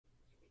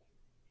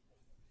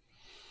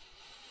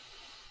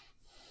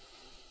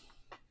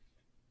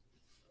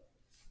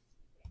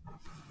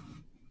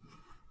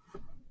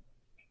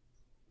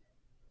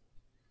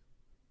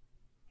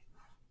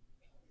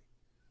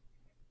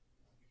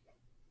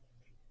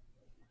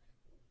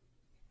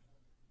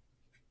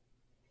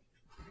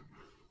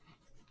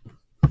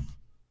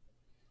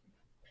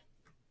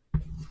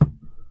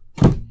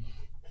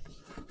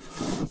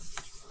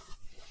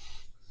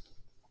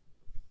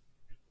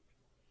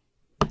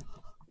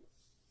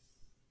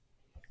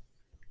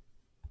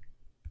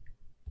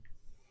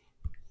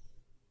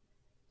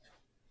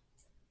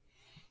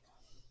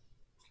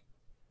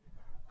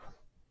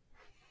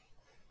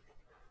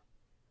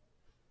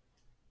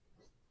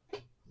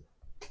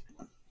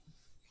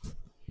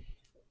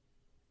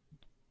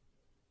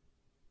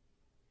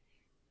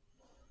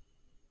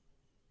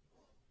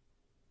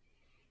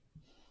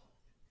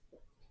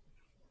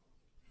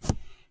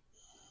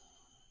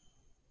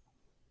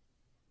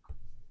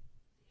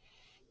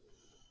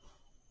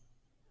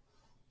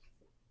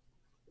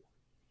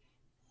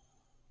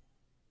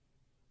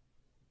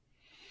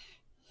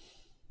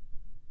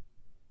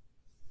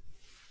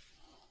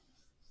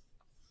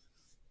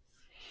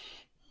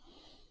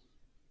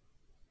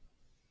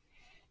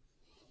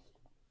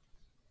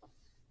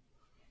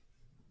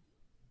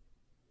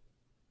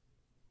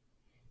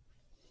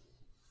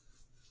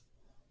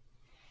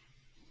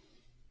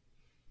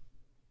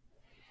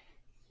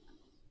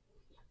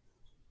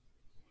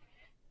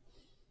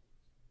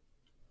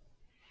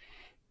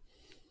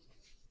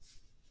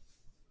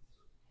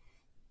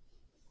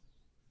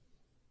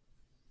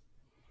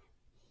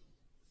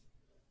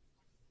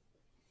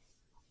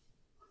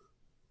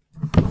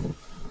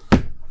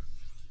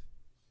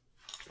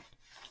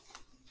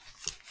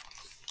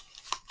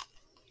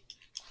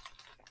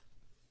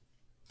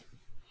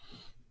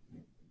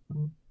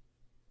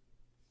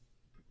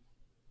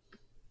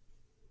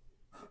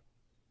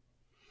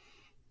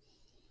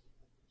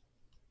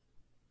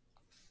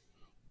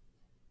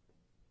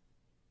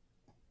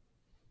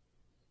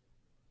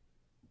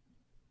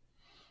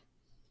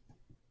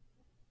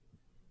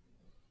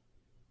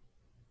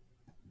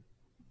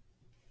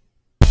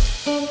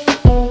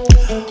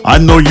I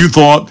know you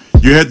thought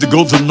you had to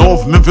go to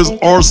North Memphis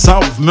or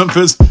South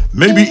Memphis,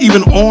 maybe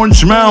even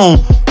Orange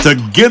Mound to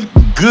get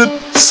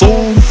good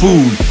soul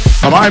food.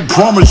 But I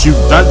promise you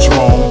that's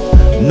wrong.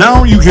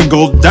 Now you can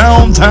go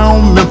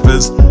downtown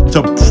Memphis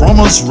to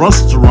Promise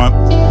Restaurant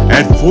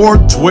at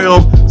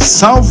 412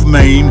 South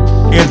Main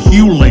in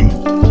Hewling.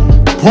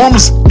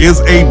 Promise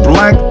is a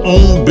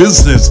black-owned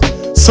business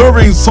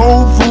serving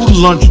soul food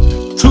lunch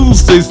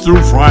Tuesdays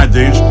through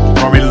Fridays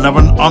from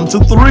 11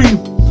 until 3.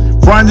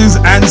 Fridays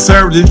and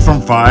Saturdays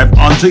from 5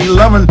 until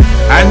 11,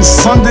 and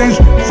Sundays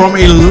from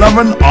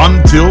 11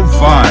 until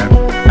 5.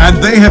 And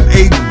they have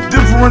a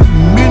different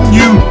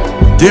menu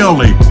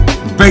daily.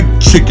 Baked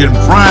chicken,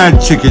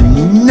 fried chicken,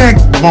 neck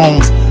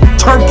bones,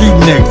 turkey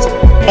necks,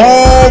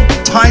 all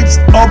types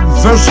of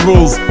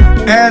vegetables.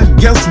 And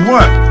guess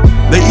what?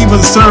 They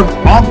even serve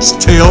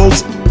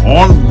oxtails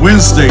on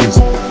Wednesdays.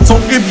 So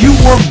if you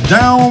work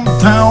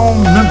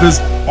downtown Memphis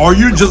or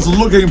you're just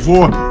looking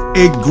for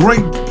a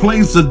great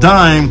place to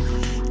dine,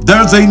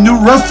 there's a new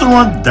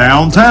restaurant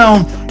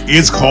downtown.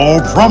 It's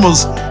called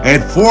Promise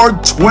at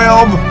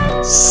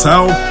 412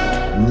 South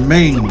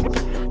Main.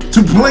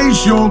 To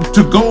place your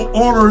to-go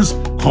orders,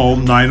 call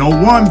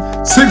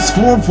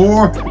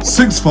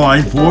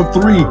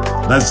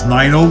 901-644-6543. That's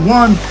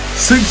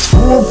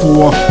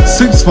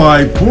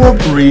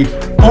 901-644-6543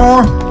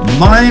 or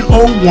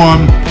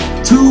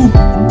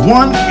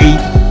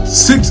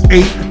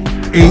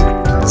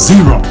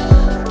 901-218-6880.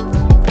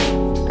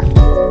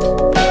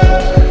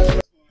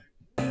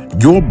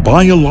 Your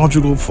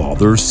biological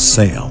father,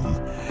 Sam,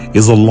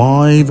 is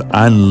alive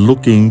and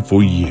looking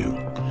for you.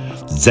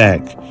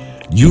 Zach,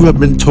 you have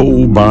been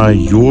told by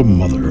your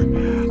mother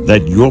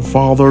that your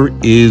father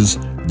is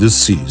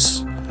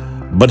deceased,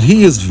 but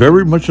he is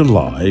very much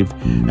alive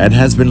and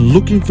has been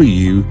looking for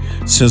you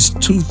since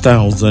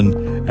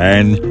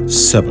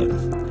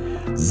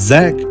 2007.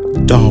 Zach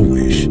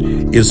Darwish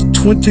is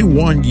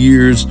 21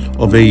 years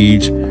of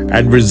age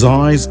and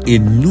resides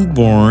in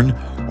Newbern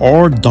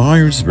or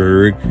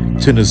Dyersburg,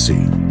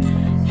 Tennessee.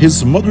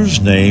 His mother's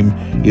name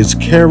is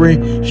Carrie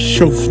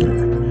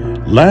Schofler,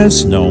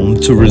 last known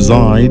to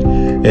reside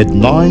at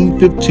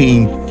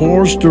 915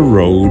 Forster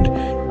Road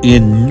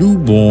in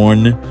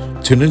Newbern,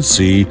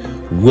 Tennessee,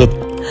 with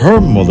her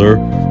mother,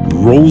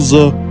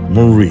 Rosa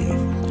Marie.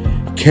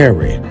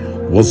 Carrie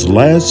was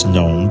last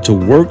known to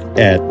work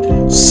at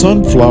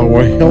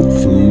Sunflower Health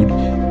Food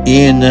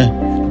in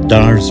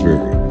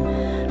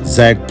Dyersburg.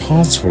 Zach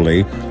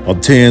possibly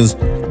attends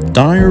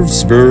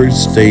Dyersburg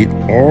State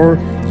or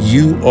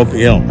U of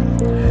M.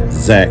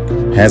 Zach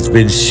has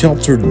been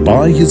sheltered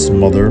by his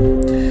mother,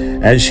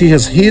 and she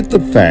has hid the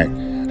fact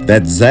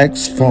that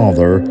Zach's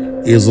father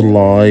is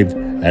alive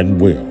and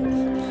well.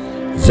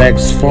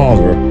 Zach's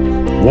father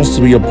wants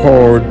to be a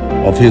part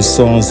of his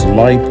son's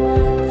life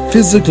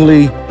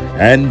physically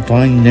and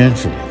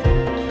financially.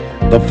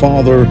 The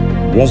father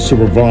wants to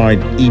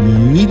provide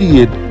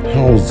immediate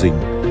housing,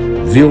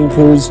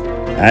 vehicles,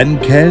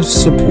 and cash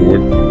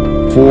support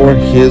for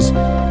his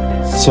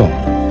son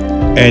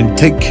and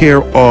take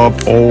care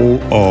of all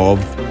of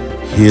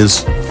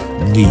his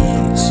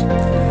needs.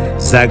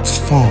 Zach's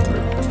father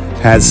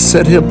has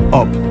set him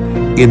up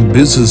in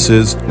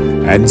businesses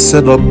and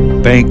set up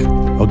bank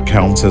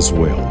accounts as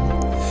well.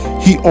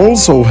 He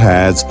also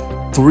has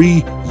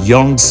 3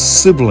 young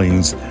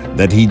siblings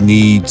that he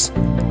needs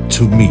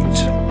to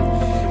meet.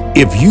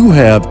 If you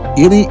have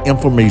any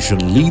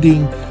information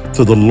leading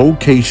to the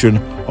location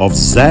of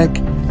Zach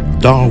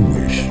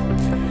Darwish,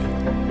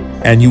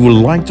 and you would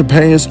like to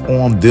pass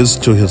on this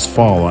to his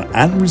father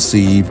and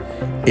receive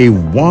a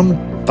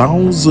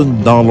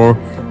 $1,000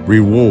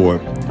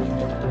 reward,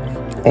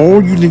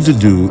 all you need to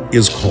do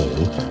is call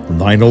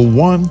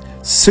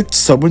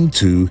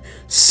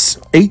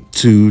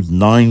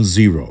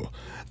 901-672-8290.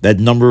 That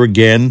number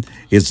again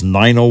is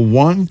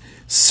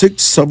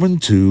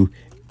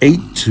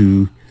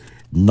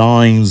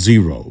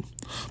 901-672-8290.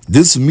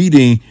 This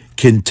meeting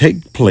can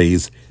take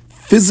place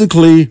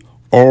physically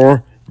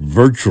or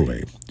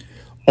virtually.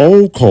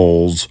 All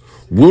calls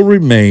will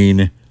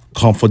remain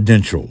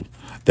confidential.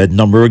 That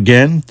number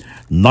again,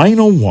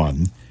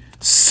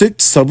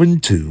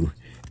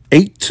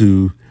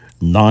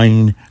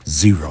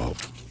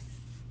 901-672-8290.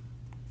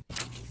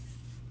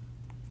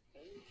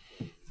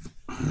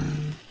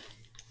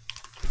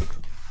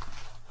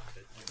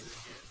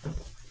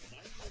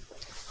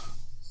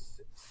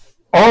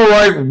 All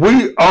right,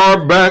 we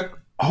are back.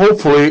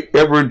 Hopefully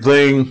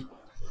everything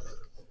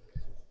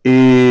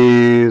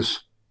is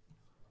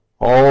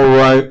all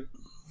right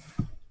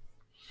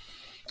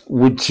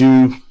with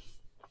you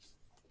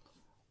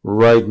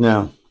right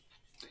now.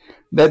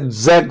 That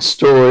Zach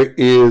story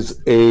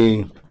is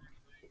a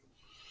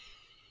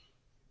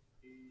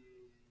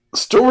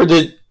story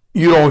that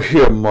you don't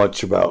hear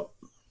much about.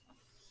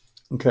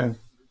 Okay?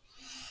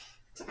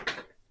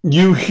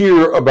 You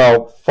hear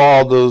about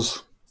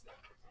fathers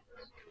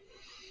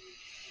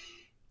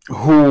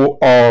who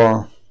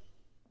are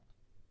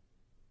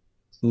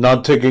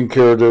not taking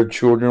care of their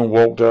children,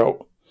 walked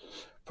out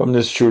from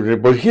this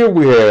children. But here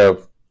we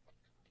have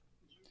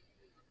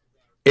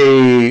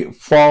a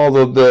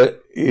father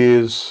that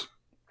is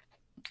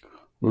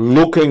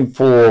looking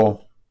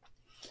for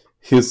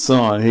his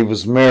son. He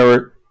was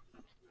married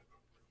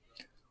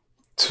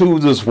to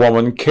this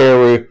woman,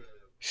 Carrie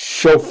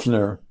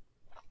Schaffner,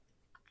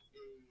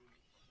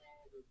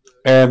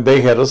 and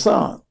they had a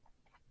son.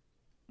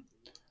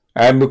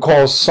 And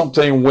because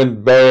something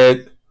went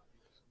bad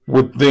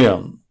with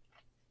them,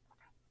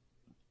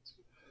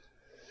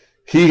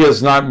 he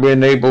has not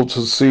been able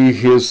to see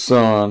his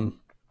son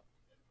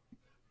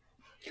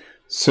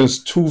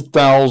since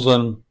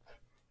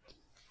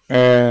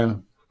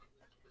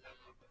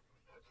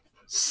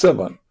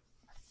 2007.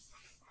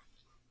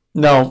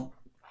 Now,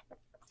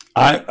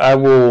 I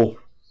will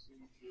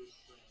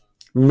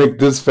make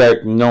this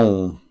fact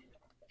known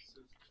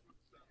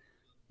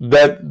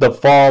that the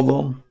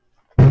father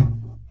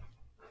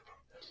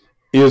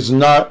is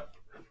not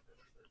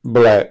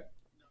black,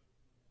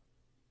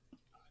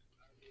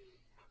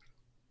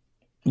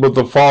 but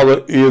the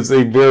father is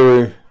a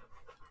very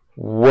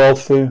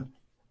wealthy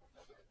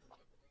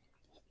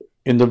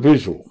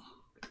individual.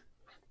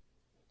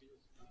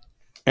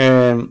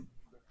 And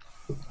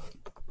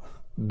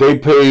they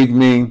paid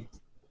me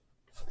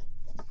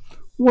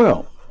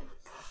well.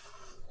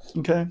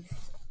 Okay?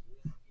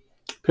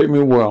 Paid me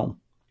well.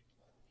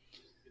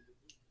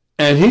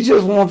 And he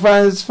just want to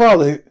find his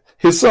father,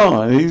 his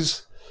son.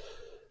 He's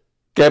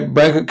got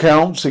bank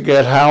accounts, he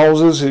got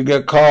houses, he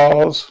got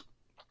cars.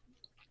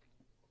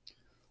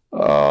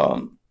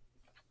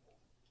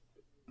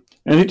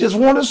 And he just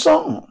wants his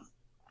son.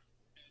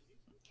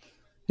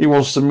 He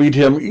wants to meet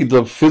him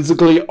either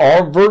physically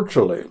or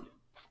virtually.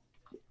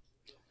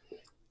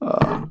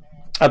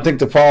 I think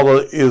the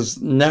father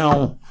is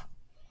now,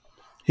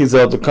 he's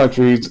out of the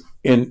country, he's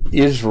in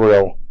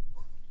Israel.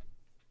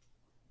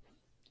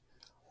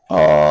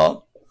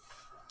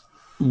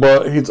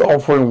 But he's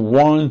offering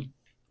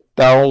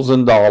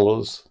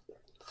 $1,000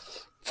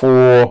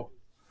 for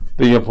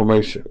the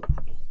information.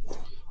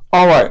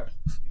 All right.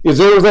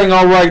 Is everything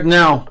all right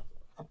now?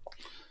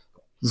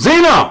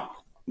 Zena,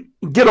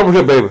 get over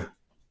here, baby.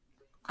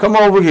 Come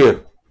over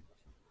here.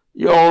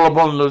 You're all up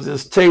on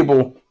this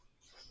table,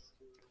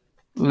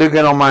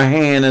 licking on my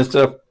hand and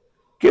stuff.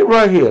 Get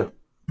right here.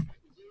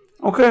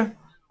 Okay?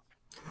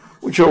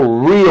 With your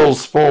real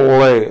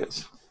spoiled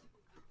ass.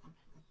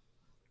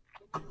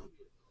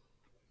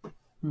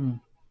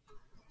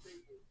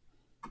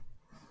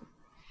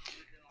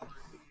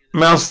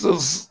 Master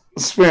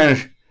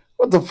Spanish,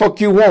 what the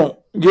fuck you want?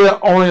 Yeah,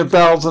 only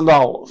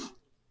 $1,000.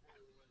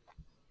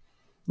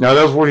 Now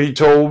that's what he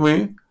told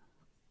me.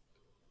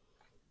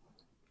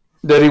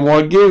 That he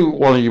want to give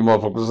one of you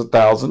motherfuckers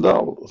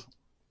 $1,000.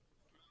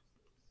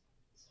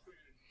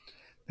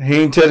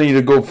 He ain't telling you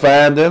to go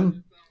find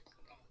him.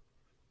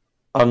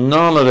 Or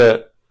none of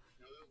that.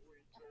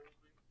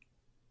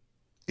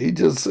 He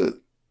just said,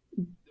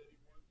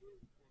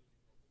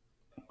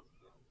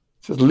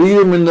 just lead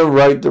him in the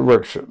right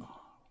direction.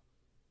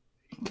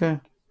 Okay.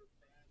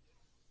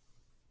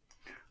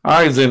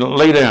 All right, Zena,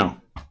 lay down.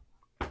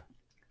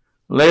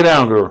 Lay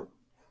down, girl.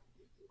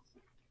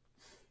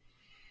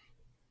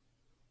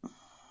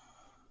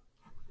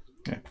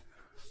 Okay.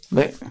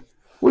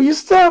 Will you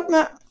stop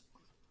now?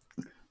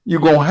 You're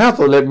gonna have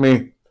to let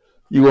me.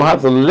 You're gonna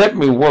have to let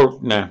me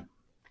work now.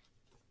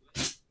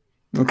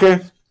 Okay.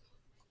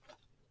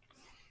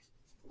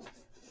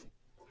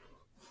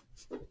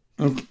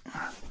 Okay.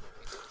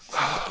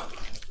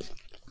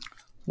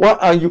 Why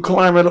are you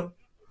climbing up?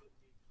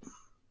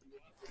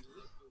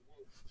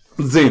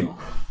 Zena,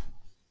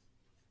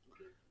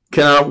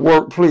 can I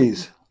work,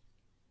 please?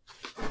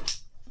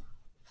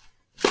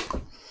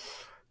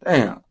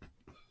 Damn.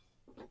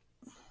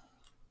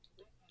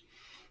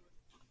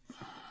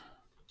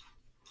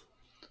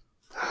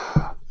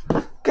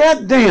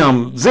 God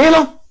damn,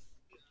 Zena.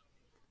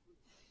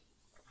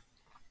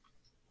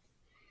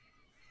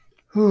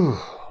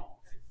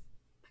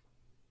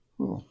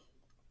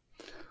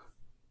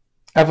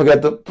 I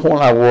forgot the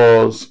point I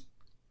was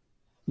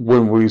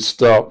when we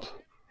stopped.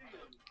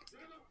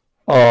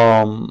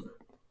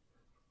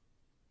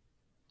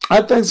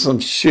 I think some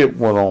shit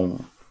went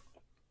on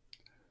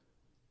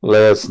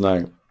last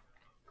night.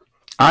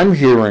 I'm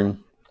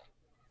hearing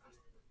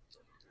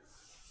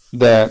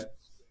that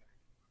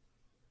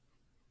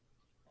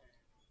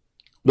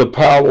the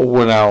power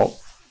went out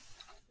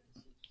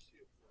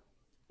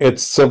at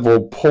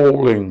several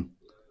polling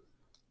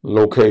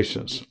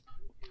locations.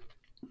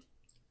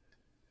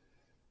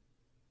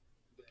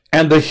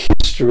 And the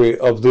history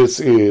of this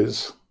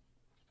is,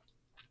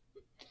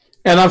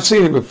 and I've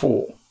seen it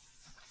before,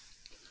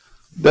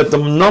 that the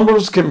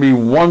numbers can be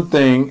one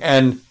thing,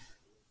 and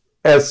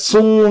as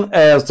soon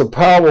as the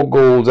power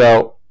goes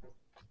out,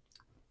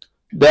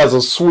 there's a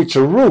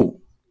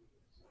switcheroo.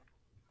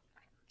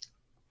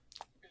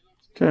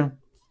 Okay.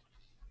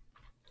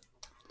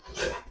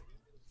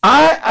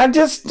 I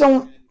just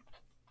don't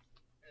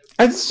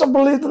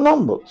believe the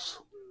numbers.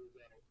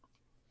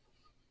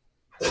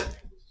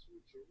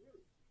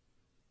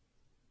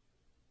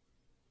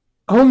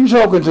 Who you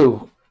talking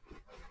to?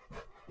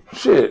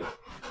 Shit.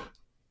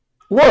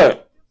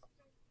 What?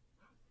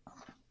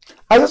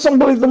 I just don't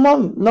believe the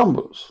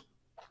numbers.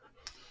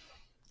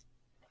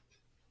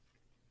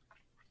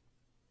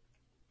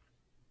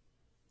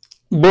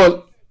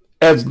 But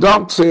as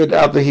Doc said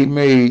after he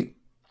made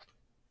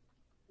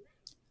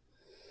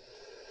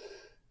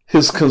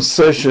his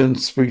concession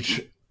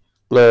speech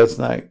last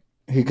night,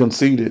 he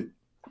conceded,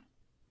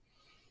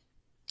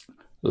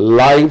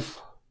 life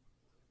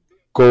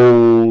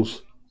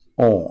goes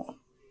on.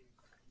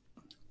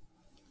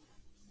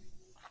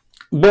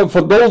 But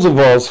for those of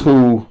us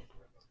who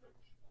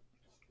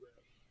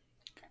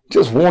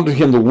just wanted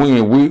him to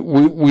win,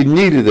 we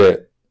needed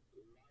that.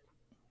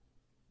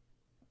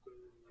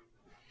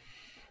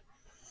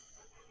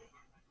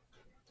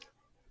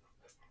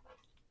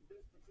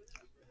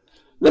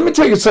 Let me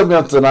tell you something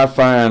else that I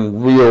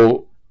find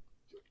real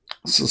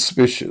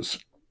suspicious.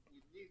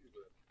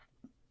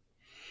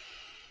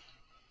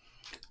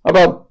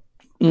 About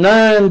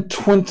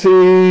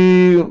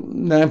 9:20,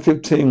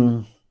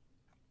 9:15,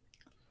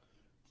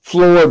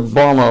 Floyd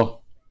Bonner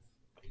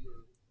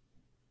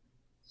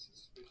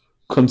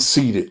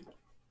conceded.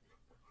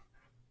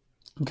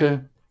 Okay.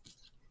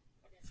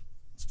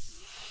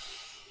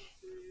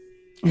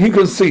 He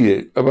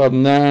conceded about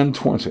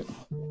 9:20.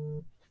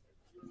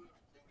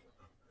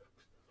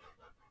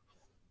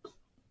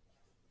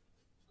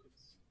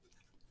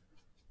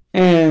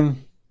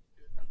 And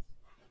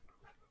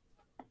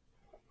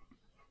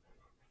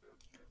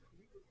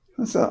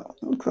so,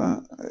 okay.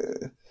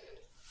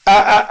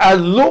 I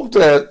looked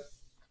at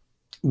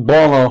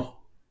Bonner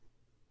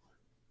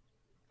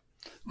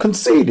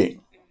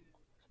conceding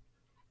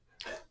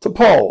to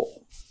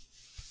Paul.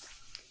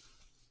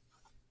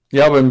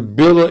 Y'all been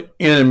building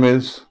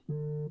enemies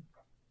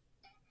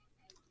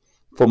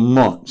for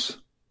months.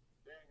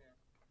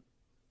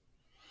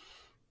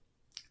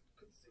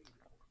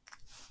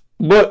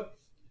 But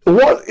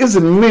what is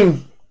it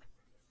mean?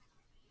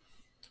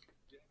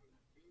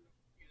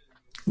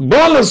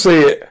 Bonner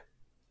said,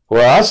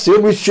 well, I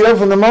still be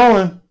sheriff in the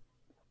morning.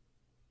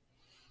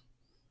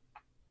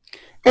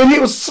 And he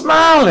was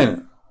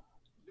smiling.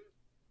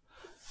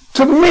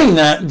 To me,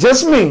 now,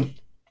 just me,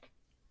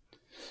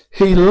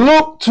 he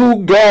looked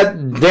too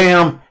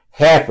goddamn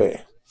happy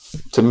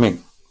to me.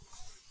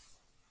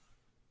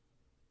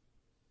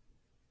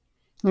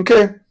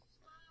 Okay?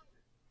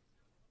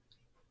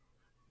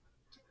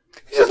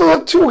 He just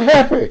looked too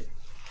happy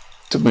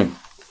to me.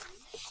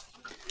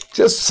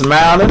 Just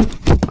smiling.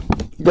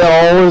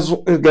 Got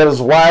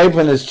his wife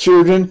and his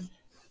children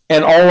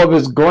and all of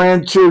his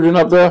grandchildren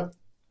up there.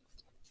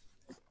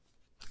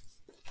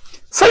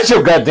 Sit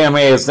your goddamn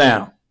ass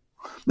down.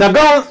 Now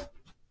go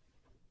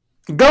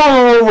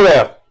on over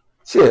there.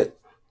 Shit.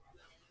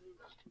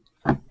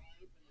 I'm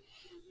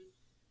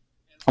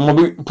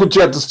gonna put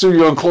you at the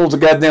studio and close the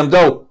goddamn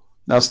door.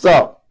 Now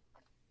stop.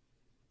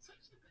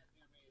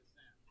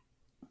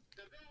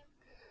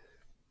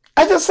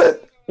 I just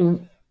said,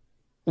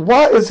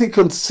 why is he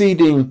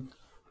conceding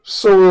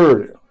so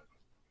early?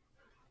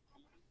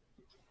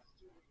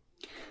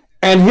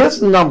 And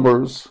his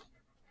numbers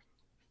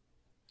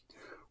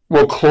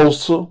were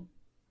closer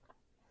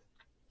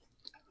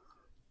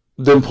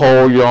than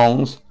Paul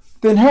Young's,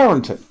 than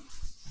Harrington.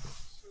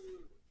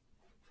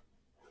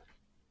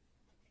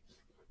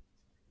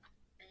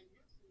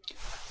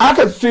 I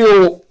could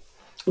feel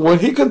when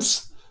he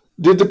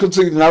did the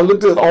conceding. I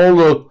looked at all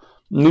the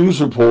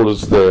news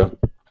reporters there.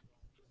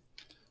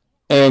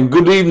 And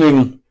good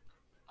evening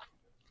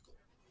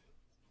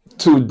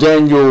to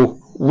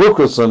Daniel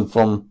Wilkerson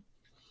from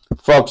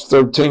Fox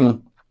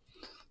 13,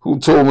 who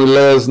told me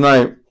last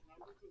night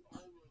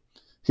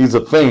he's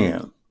a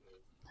fan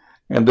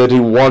and that he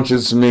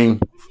watches me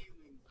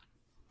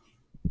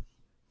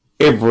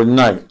every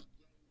night.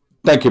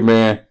 Thank you,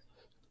 man.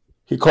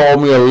 He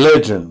called me a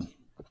legend.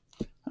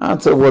 I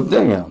said, well,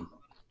 damn,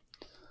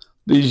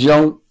 these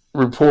young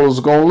reporters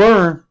are going to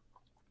learn.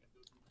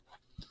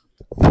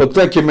 But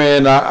thank you,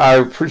 man. I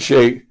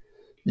appreciate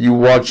you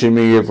watching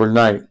me every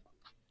night.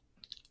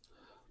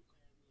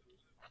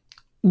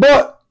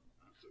 But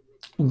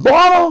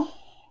Bonner,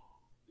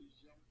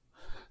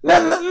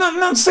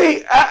 now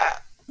see,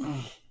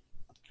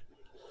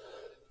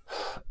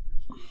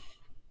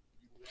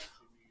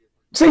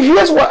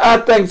 here's what I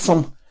think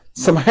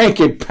some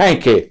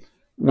hanky-panky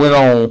went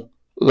on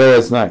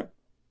last night.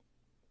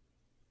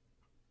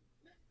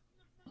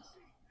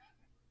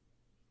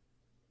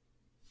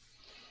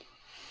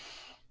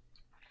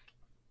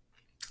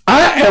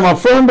 I am a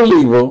firm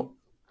believer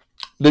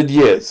that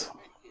yes,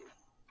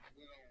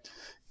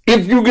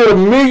 if you get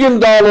 $1 million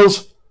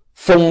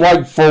from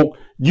white folk,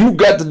 you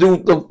got to do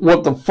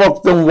what the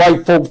fuck them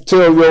white folks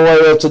tell your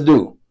ass to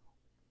do.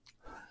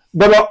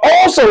 But I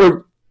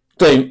also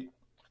think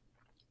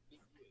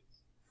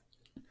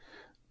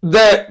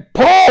that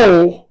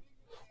Paul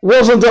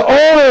wasn't the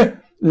only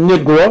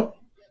Negro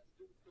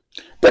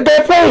that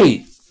got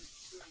paid.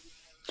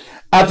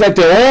 I think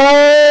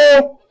they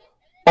all,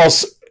 or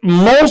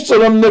most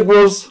of them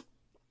Negroes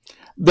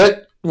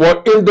that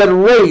were in that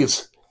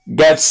race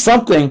got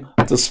something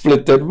to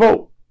split that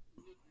vote.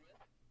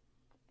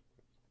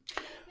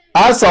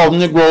 I saw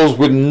Negroes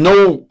with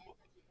no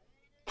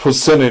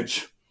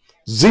percentage,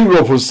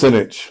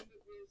 0%.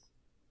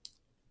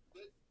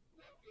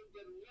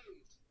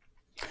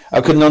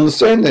 I couldn't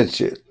understand that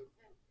shit.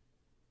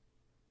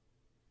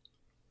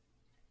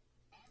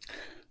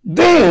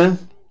 Then,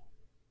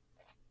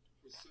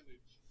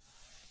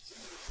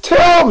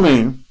 tell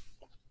me,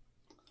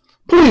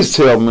 please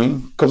tell me,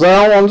 because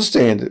I don't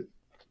understand it.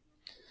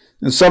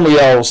 And some of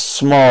y'all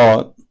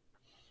smarter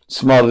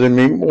than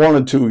me, one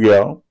or two of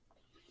y'all.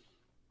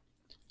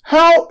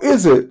 How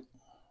is it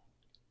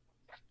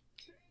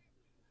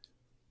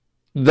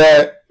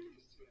that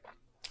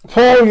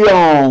Paul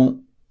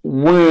Young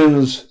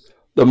wins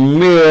the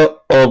mayor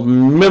of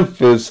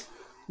Memphis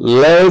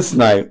last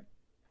night?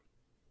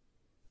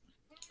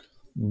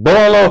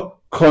 Bonner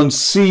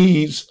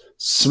concedes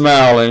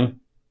smiling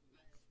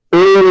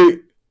early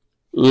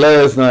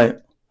last night.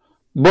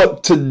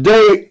 But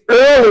today,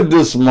 early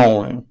this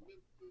morning,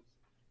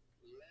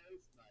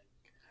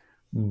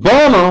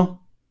 Bonner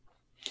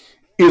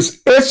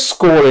is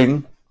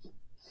escorting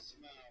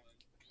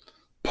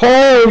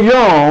Paul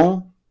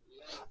Young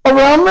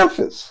around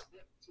Memphis.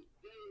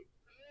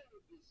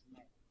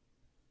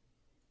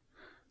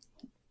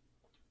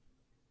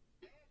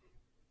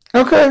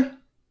 Okay.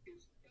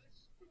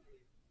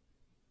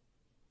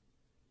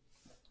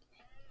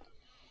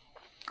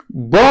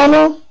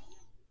 Bonner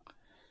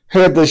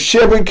had the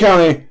Shelby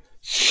County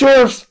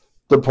Sheriff's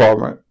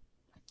Department.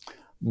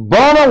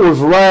 Bonner was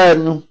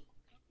riding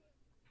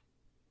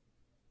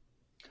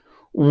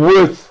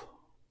with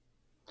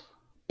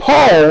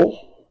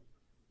Paul,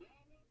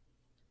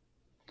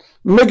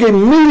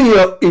 making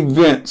media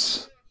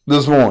events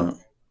this morning.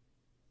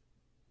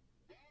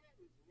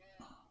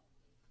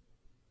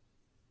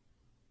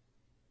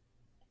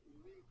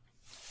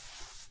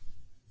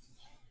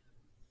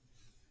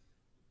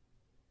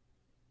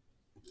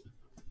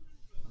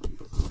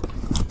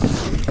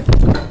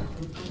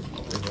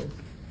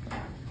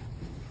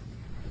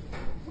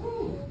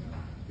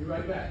 Be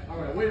right back. All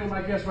right, wait on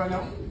my guest right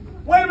now.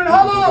 Wait a minute,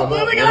 hold on.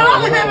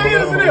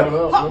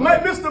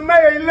 Mr.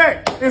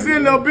 Mayor-elect is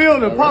in the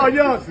building. Paul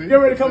Young, get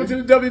ready to come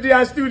into the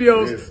WDI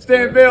studios.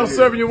 Stan Bell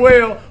serving you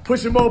well,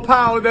 pushing more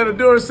power than a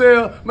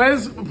Duracell. Man,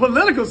 it's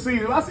political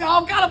season. I see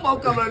all kind of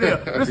folk coming in here.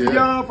 Mr.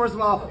 Young, first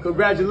of all,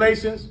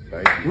 congratulations.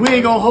 We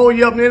ain't gonna hold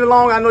you up any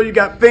longer. I know you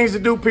got things to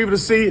do, people to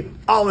see,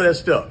 all of that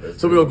stuff.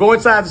 So we're gonna go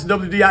inside the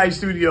WDI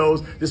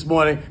studios this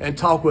morning and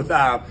talk with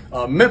our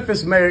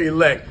Memphis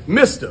Mayor-elect,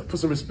 Mr. Put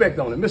some respect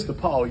on it, Mr.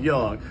 Paul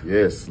Young.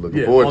 Yes,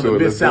 looking forward to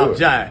it. Mid-South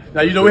Giant.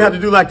 Now, you know, we have to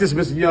do like this,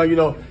 Mr. Young. You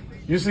know,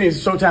 you seen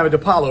Showtime at the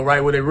Apollo,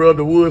 right, where they rub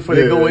the wood before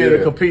they go in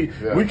and compete.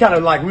 Yeah. We kind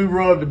of like, we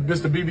rub the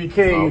Mr. B.B.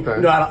 King,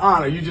 you know, out of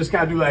honor. You just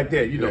kind of do like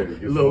that, you know,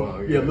 little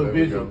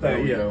visual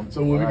thing,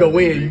 So when we go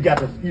in, you got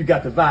the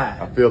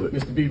vibe. I feel it.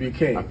 Mr. B.B.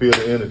 King. I feel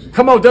the energy.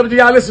 Come on,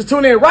 WDI, listen,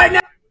 tune in right now.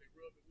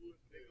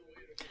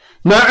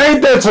 Now,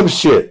 ain't that some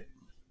shit?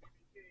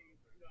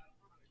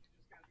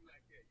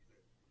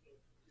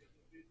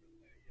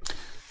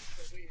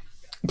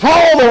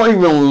 Paul don't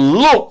even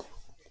look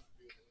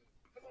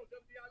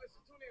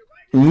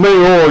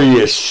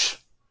mayor-ish.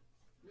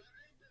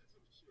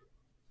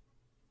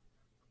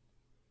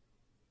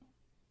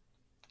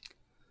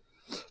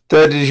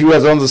 That is, you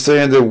have to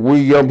understand that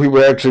we young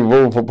people actually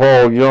vote for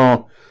Paul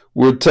Young.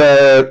 We're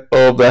tired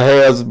of the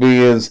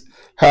has-beens.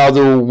 How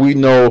do we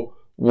know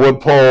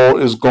what Paul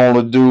is going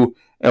to do,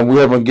 and we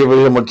haven't given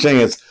him a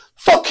chance?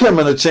 Fuck him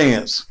and a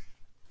chance.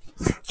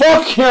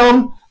 Fuck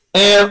him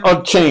and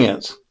a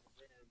chance.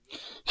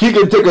 He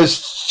can take a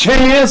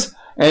chance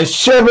and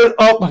shove it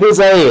up his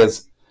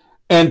ass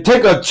and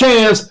take a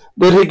chance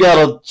that he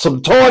got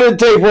some toilet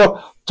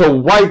paper to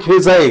wipe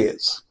his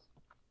ass.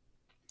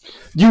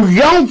 You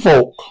young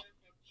folk,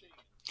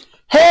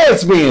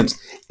 has-beens,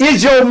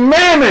 is your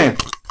mammy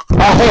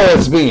a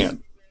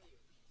has-been?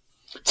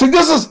 See,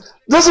 this is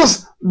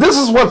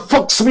what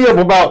fucks me up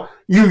about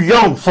you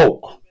young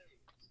folk.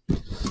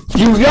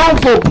 You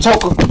young folk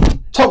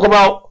talk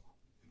about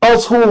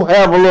us who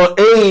have a little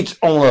age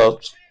on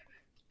us.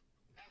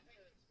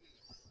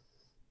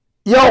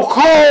 Y'all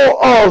call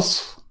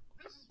us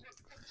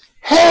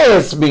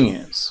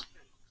has-beens.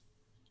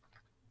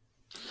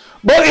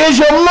 But is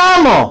your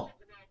mama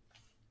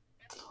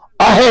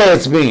a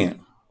has-been?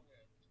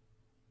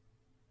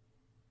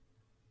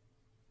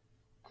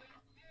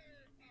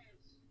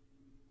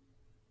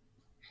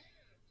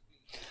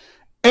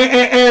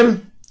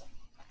 And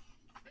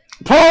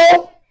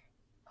Paul,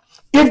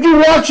 if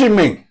you're watching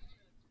me,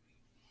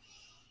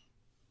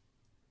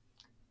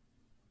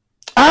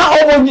 I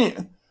open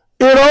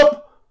it up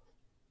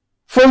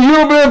for you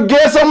to be a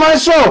guest on my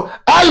show.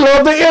 I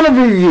love to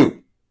interview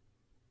you.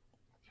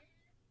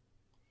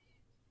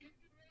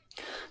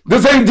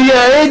 This ain't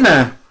DIA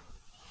now.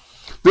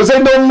 This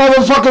ain't no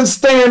motherfucking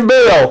Stan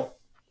Bell.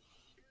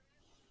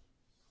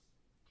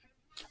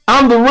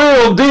 I'm the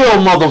real deal,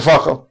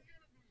 motherfucker.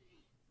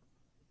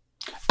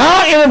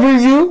 I'll interview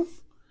you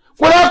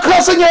without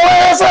cussing your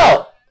ass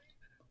out.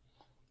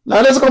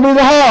 Now, this is going to be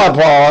the hard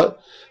part,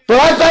 but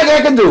I think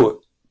I can do it.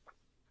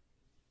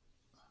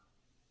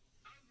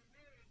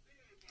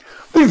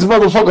 These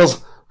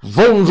motherfuckers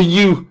voting for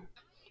you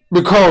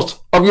because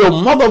of your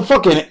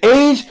motherfucking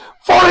age,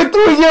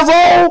 43 years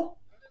old.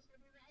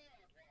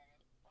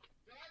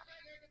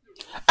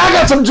 I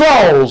got some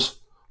draws,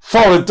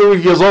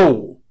 43 years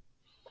old.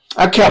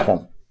 I kept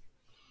them.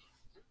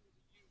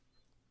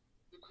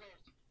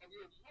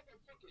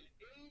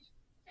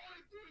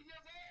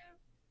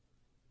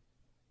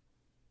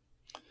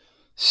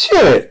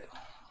 Shit.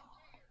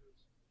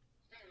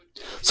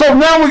 So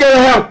now we're going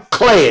to have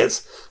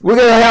class. We're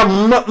going to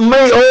have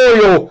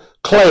mayoral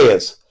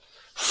class.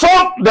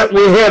 Fuck that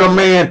we had a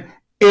man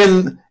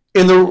in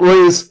the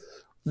race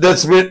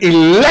that's been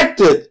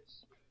elected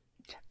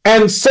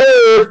and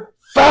served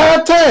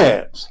 5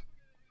 times.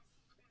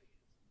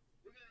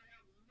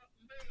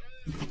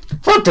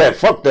 Fuck that,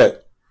 fuck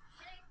that.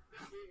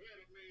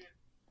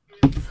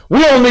 We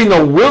don't need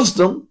no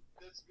wisdom.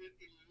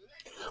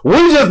 We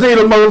just need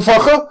a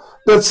motherfucker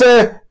that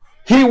said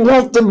he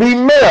wants to be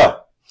mayor.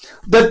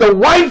 That the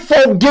white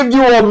folk give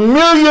you $1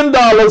 million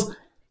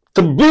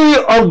to be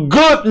a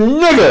good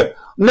nigga.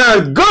 Now,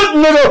 good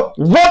nigga,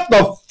 what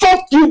the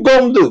fuck you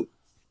gonna do?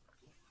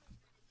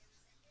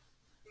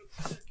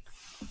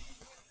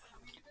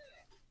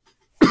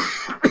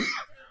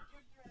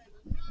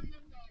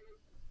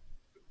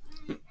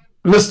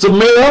 Mr.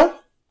 Mayor,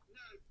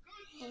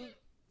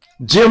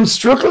 Jim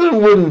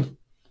Strickland wouldn't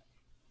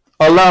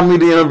allow me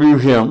to interview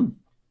him.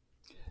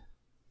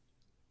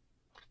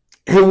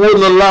 He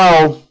wouldn't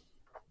allow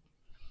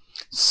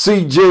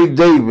C.J.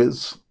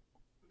 Davis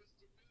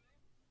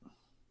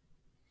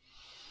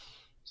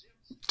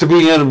to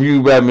be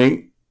interviewed by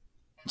me.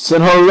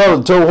 Sent her a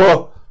letter, told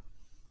her,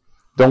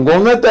 don't go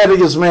let that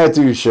against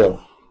Matthew's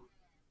show.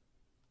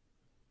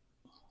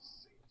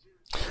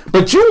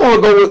 But you want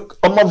to go with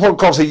a motherfucker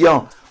called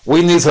Young.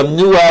 We need some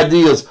new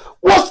ideas.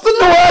 What's the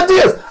new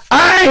ideas?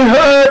 I ain't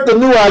heard the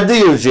new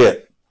ideas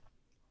yet.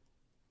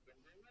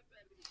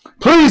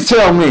 Please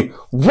tell me,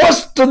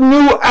 what's the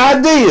new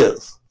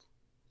ideas?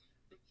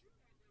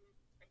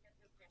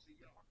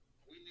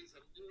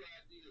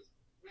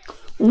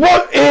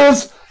 What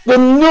is the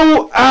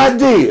new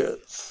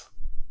ideas?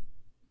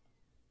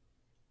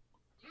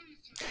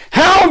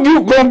 How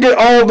you gonna get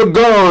all the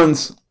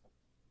guns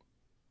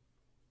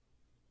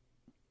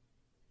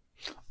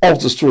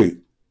off the street?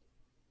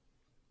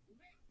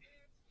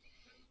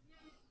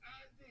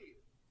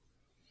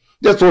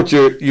 That's what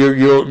your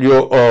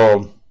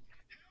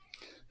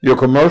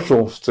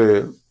commercial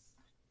said.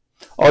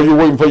 Are you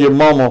waiting for your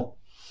mama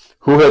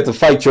who had to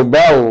fight your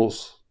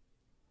battles?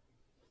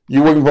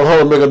 You waiting for her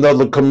to make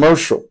another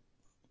commercial?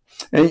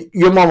 And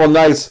your mama,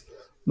 nice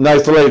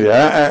lady.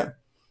 I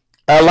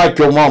like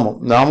your mama.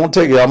 Now I'm gonna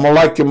take it. I'm gonna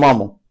like your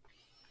mama.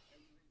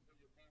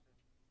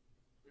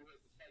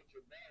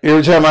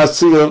 Every time I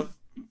see her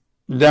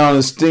down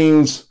in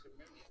Steams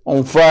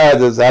on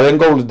Fridays, I didn't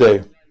go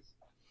today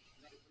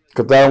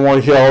because I don't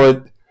want to hear all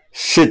that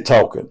shit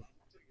talking.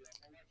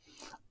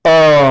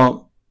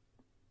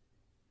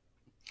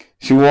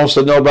 She wants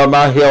to know about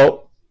my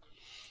health.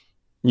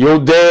 Your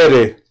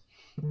daddy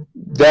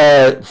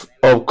died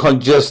of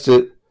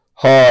congested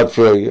heart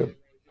failure.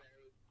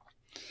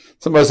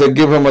 Somebody said,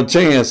 give him a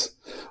chance.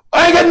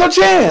 I ain't got no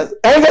chance.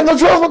 I ain't got no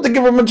choice but to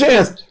give him a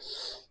chance.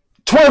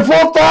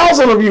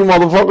 24,000 of you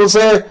motherfuckers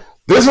said,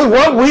 this is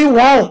what we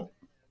want.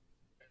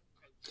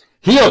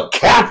 He a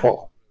capper.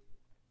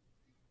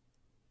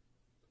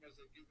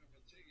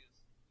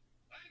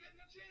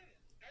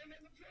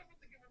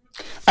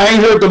 I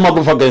ain't heard the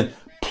motherfucking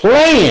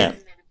plan.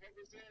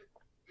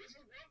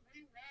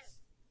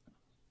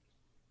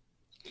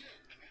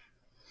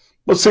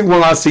 But see,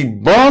 when I see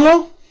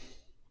Bonner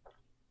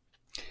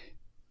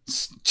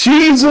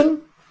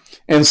cheesing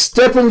and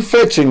stepping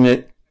fetching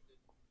it,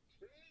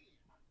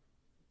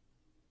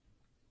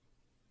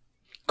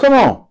 come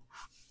on.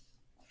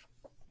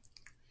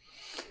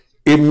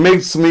 It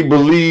makes me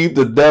believe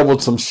that there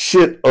was some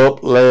shit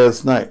up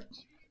last night.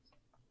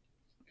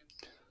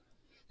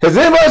 Has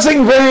anybody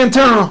seen Van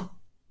Turner?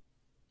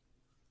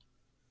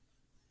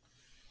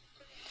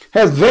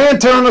 Has Van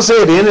Turner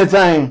said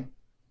anything?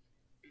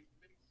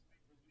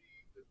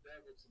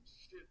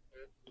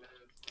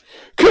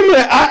 Come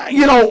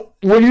here,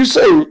 when you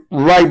say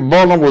Wright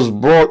Bonner was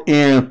brought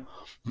in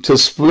to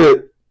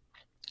split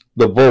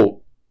the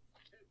vote,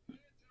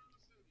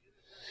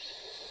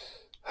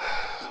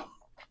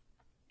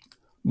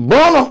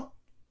 Bonner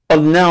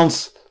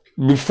announced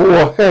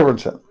before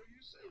Harrington.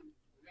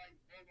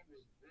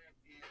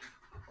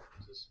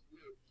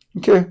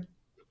 Okay.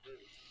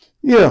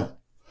 Yeah.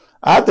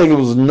 I think it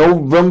was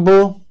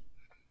November,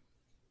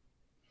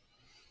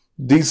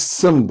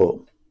 December.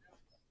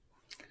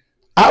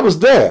 I was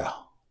there.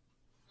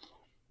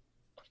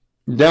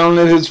 Down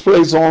at his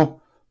place on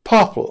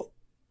Poplar.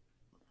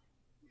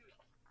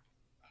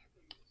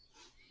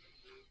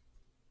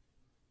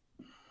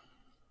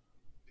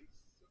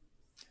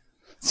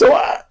 So,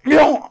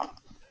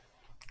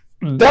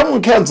 that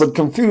one kind of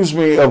confused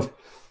me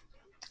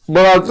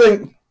but I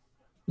think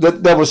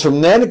that there were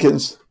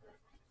shenanigans.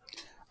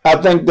 I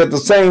think that the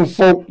same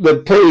folk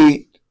that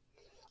paid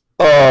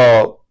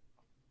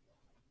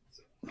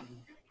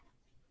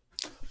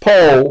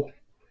Paul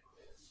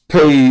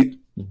paid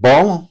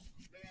Bonner.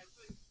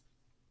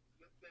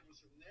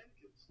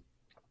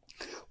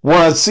 When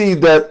I see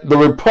that the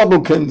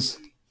Republicans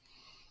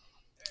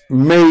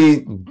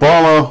made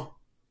Bonner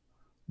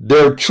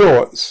their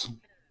choice,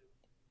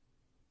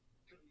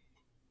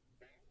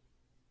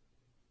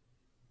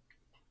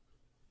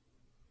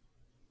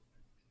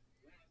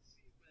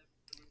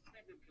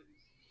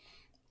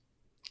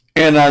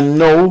 and I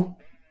know,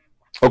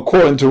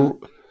 according to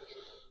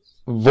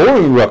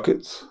voting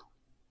records,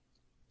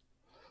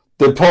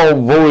 that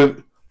Paul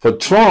voted for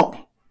Trump.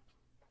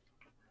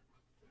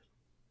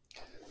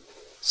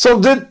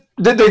 So did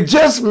they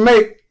just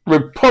make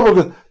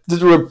Republican? Did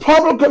the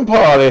Republican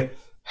Party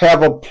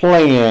have a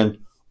plan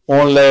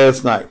on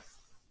last night?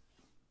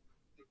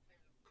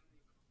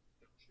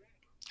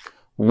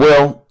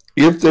 Well,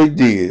 if they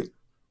did,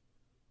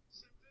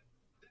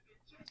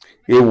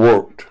 it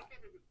worked.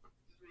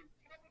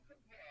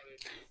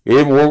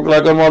 It worked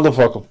like a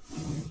motherfucker.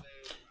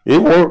 It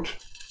worked.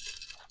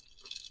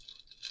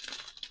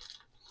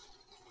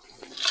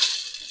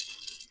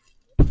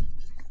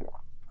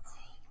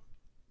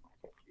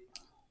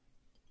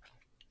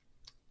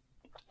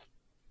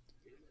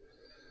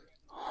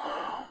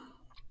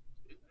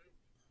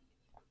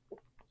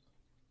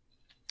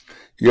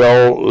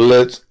 Y'all,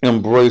 let's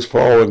embrace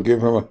Paul and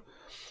give him a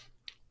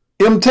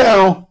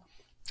M-Town.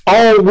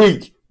 All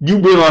week,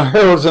 you've been a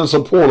Harrison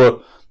supporter.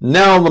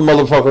 Now the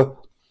motherfucker.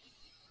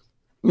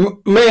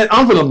 Man,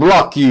 I'm gonna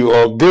block you,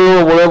 or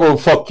girl, whatever the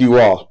fuck you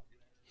are.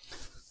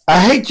 I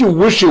hate you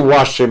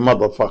wishy-washy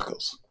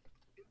motherfuckers.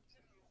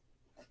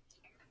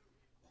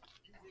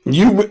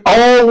 You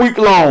all week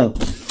long.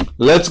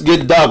 Let's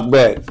get Doc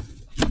back.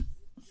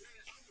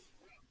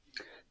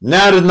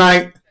 Now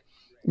tonight,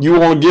 you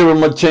want to give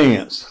him a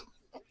chance.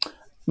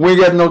 We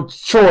ain't got no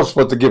choice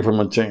but to give him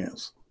a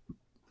chance.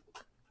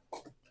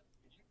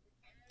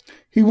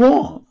 He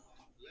won.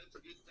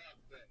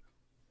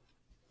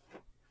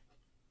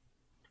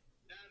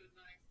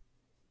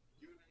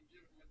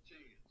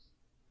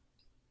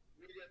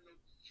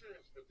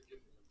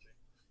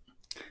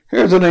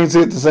 Harrison ain't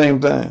said the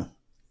same thing.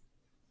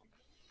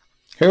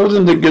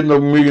 Harrison didn't get no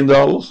 $1 million.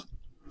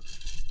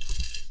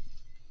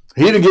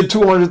 He didn't get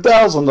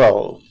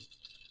 $200,000.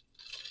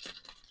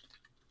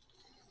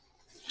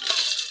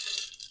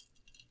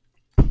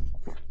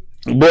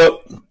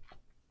 But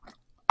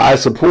I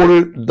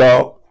supported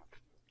Doc.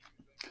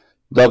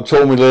 Doc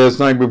told me last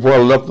night before I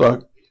left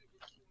the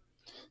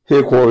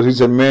headquarters, he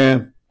said,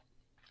 man,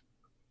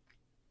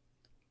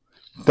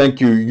 thank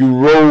you. You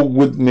rode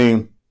with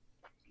me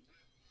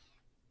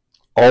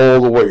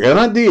all the way. And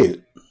I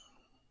did.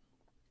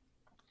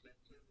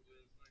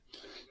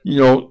 You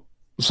know,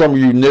 some of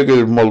you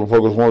negative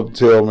motherfuckers want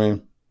to tell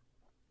me,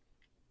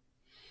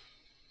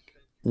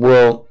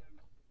 well,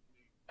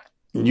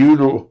 you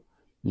the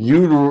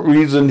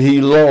reason he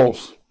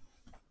lost.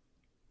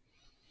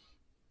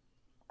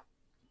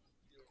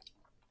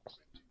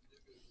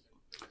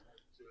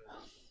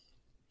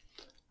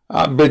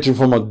 I bet you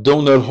from a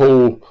donut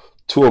hole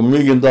to $1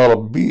 million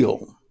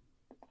bill,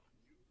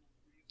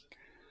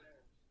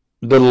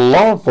 that a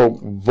lot of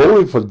folk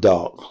voted for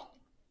Doc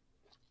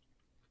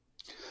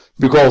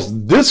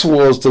because this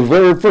was the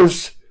very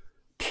first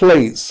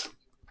place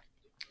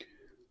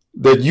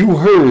that you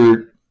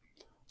heard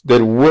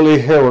that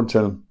Willie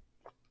Harrington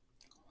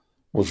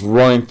was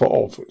running for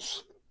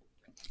office.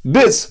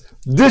 This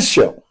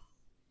show.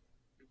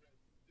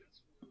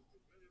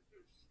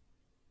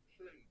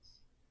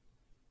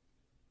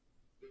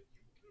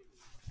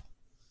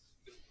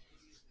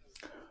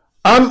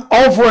 I'm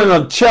offering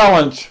a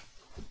challenge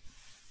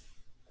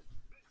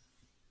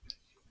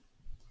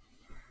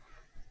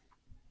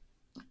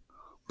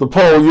to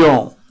Paul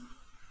Young.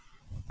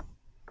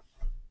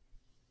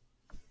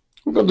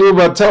 We're going to do it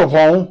by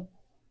telephone.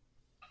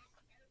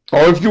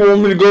 Or if you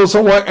want me to go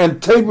somewhere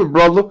and tape it,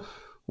 brother,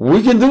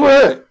 we can do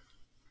it.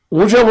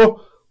 Whichever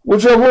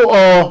floats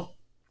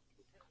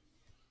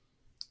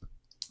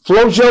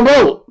your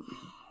boat.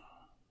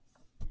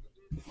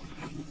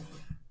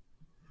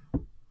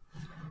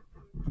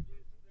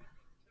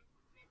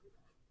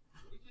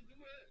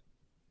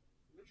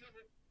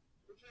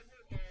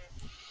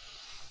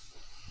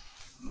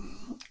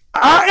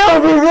 I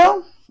interview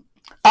them.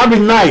 I'll be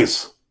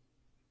nice.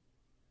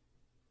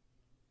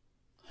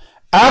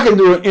 I can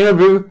do an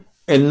interview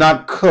and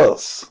not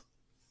cuss.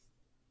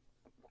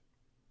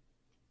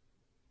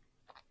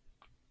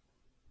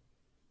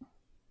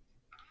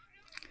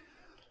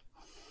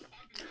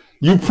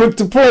 You pick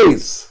the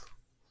place.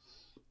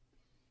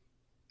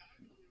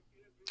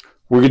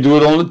 We can do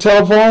it on the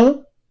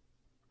telephone.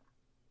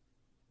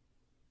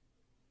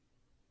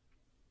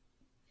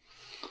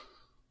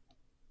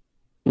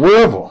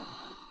 Wherever.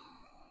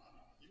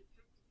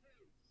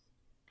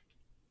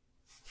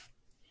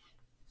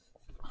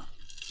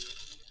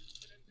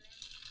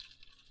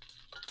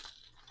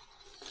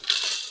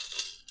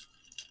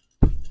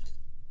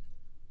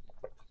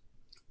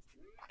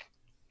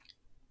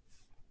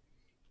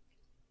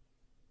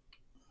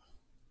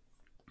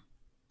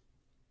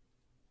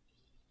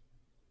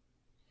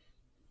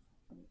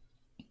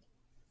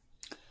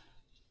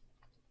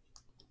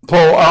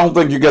 Paul, I don't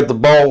think you got the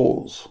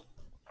balls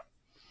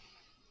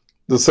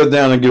to sit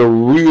down and get a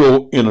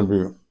real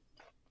interview.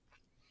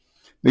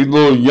 These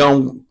little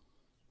young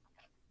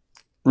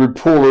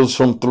reporters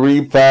from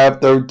 3,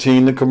 5,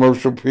 13, the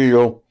Commercial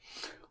Appeal,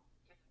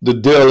 the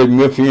Daily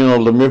Memphian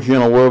or the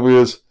Memphian or whatever it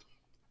is,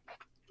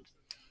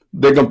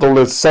 they can throw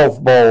that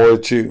softball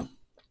at you.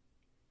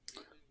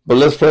 But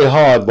let's play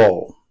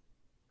hardball.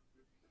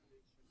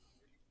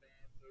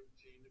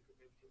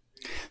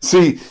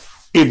 See,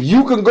 if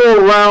you can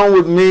go around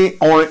with me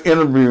on an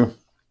interview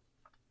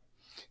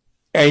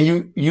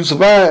and you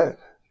survive,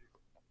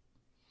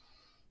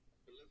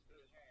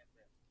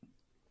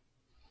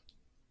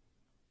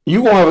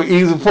 you're going to have an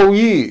easy 4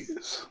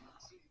 years.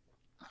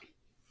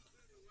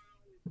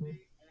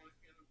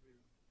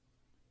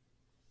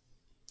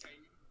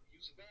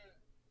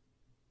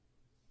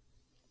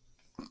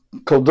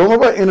 Because don't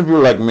nobody interview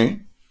like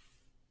me.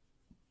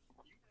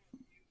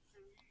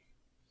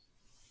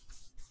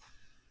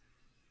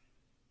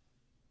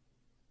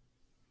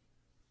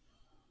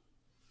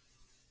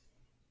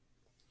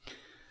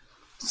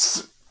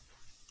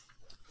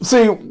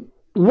 See,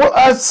 what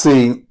I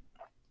see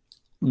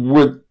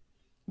with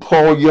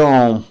Paul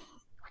Young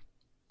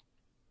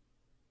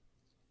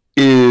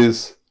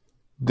is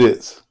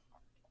this.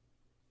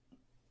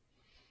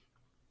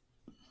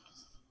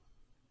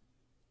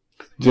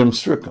 Jim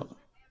Strickland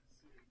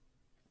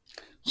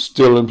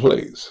still in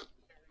place.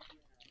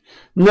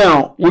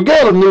 Now, we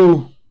got a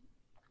new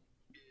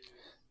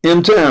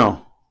in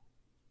town.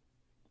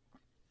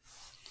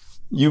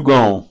 You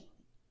gone.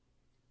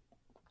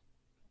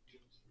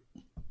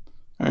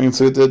 I ain't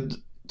said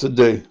that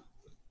today.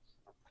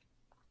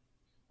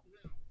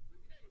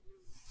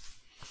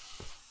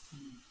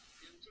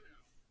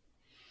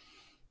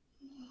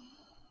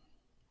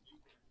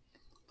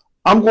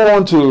 I'm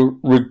going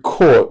to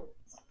record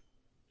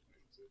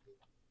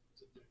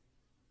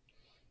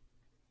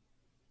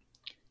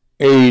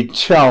a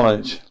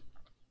challenge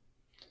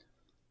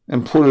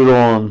and put it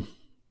on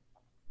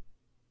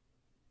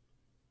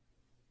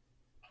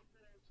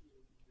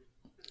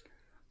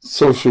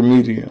social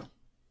media.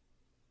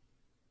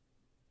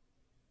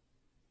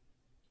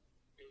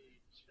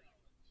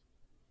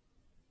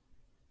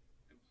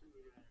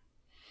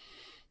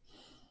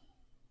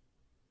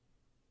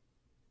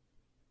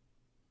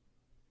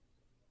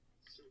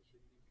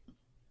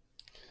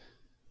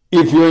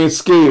 If you ain't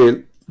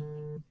scared,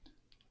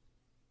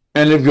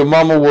 and if your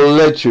mama will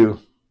let you,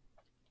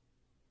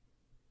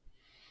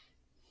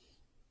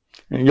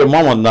 and your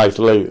mama a nice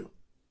lady.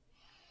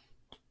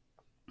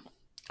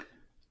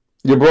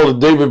 Your brother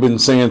David been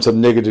saying some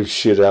negative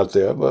shit out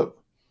there, but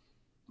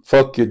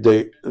fuck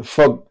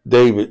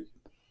David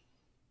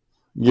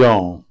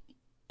Young.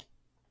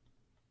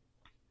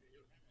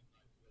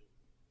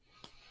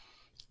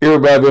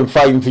 Everybody been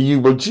fighting for you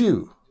but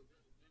you.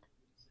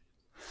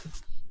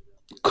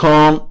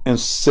 Come and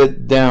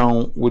sit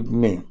down with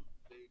me.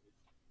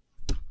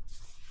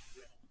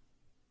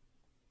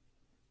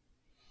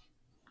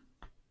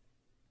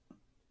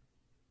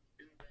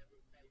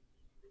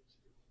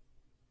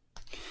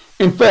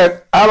 In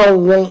fact, I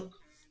don't want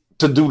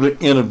to do the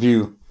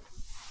interview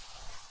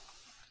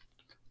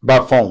by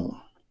phone.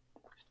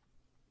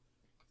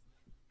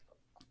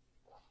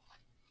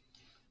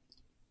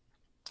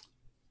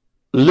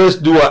 Let's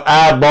do an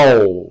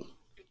eyeball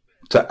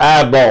to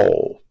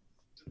eyeball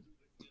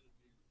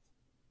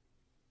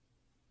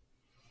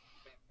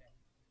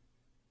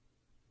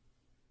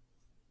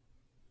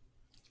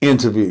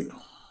interview.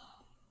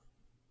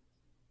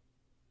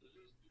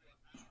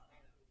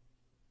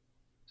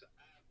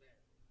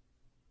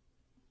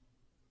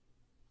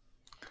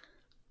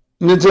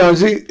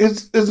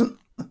 It's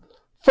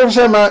first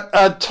time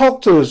I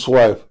talked to his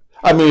wife.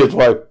 I mean his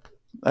wife.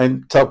 I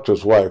didn't talk to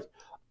his wife.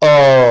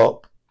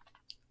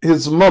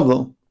 His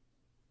mother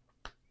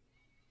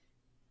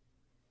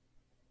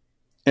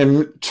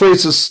and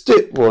Tracy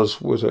Stitt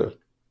was with her.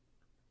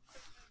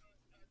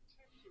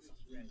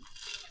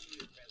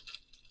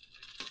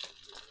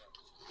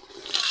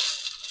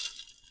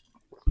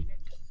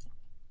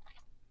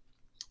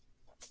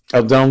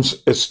 I've done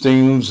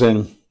esteems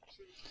and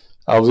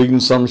I was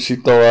eating something she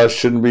thought I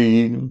shouldn't be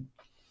eating.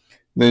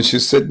 Then she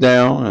sit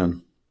down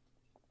and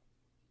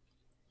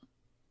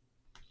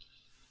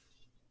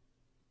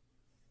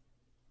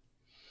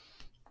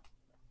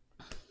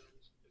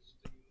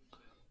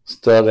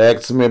started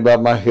asking me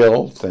about my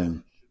health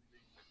and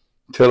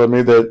telling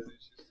me that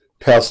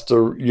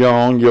Pastor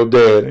Young, your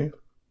daddy,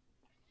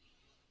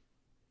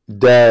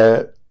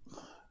 died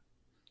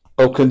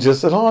of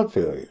congestive heart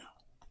failure.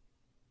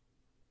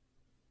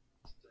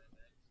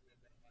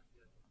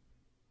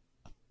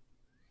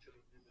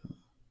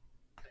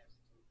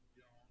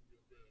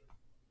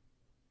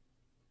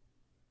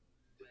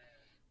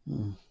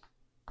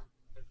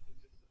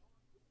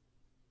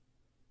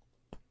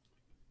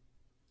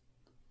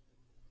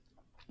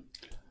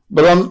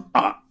 But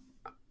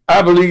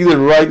I believe that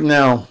right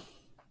now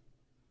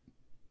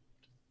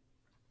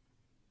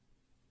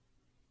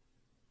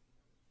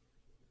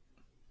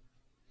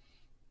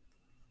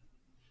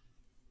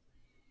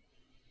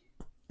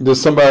Did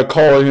somebody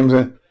call him and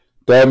say,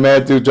 that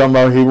Matthew talking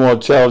about he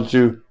want to challenge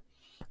you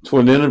to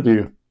an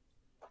interview?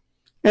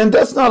 And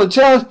that's not a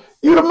challenge.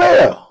 You're the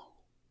mayor.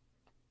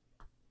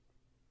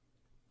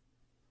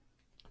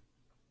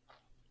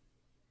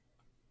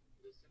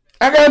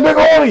 I got a big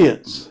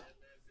audience.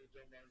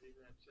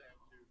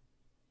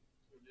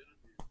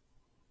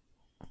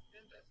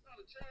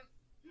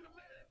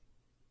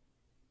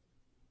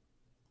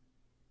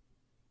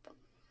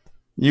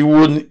 You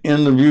wouldn't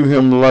interview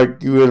him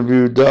like you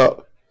interviewed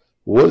Doc.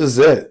 What is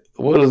that?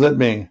 What does that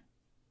mean?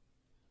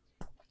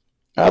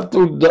 I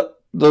threw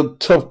the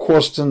tough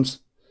questions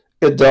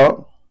at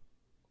Doc.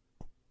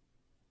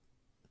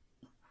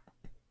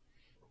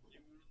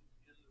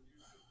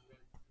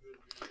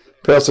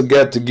 Pastor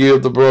got to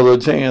give the brother a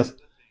chance.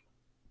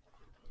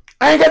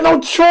 I ain't got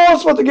no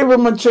choice but to give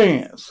him a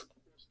chance.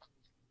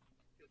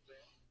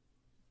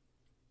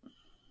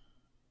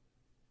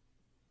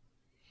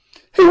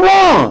 He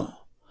won.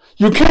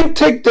 You can't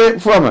take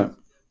that from him.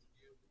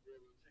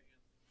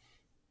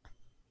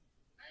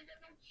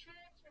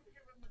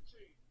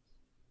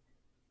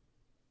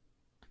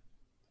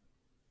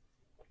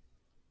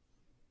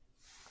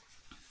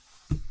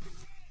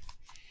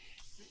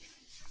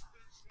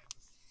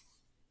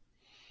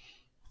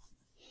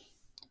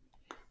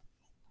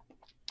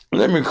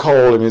 Let me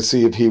call him and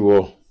see if he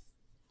will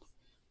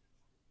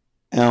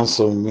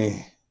answer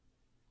me.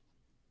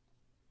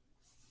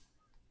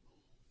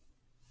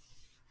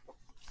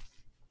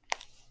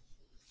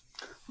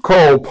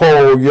 Call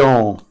Paul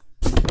Young.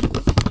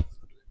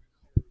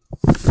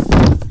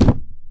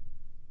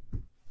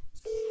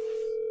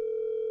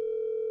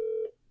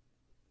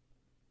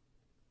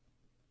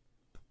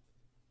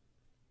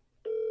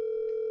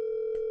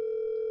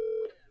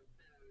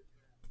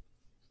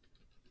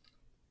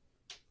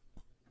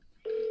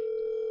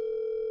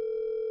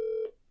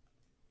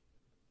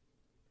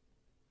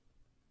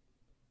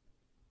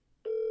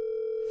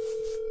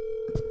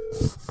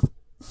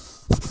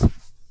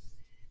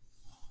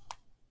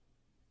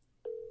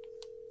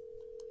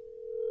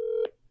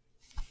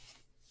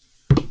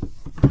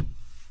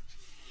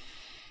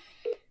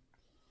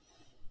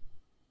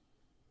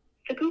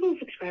 The Google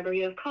subscriber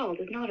you have called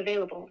is not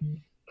available.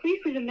 Please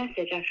leave a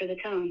message after the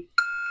tone.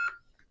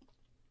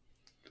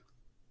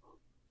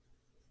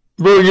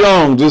 Brother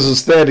Young, this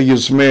is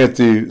Thaddeus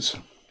Matthews.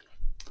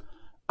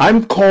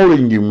 I'm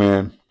calling you,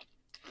 man,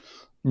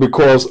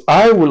 because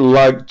I would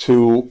like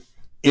to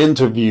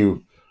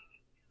interview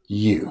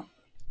you.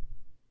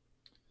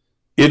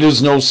 It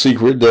is no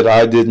secret that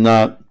I did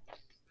not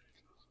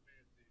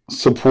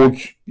support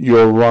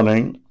your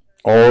running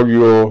or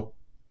your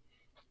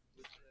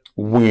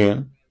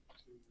win,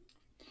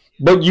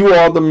 but you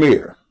are the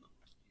mayor,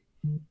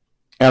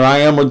 and I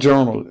am a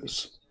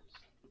journalist.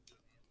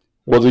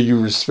 Whether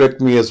you respect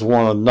me as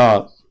one or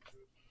not,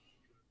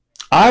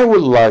 I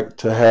would like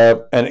to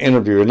have an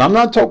interview, and I'm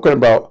not talking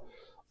about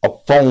a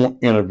phone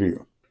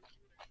interview.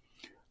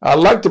 I'd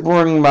like to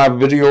bring my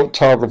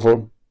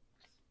videographer,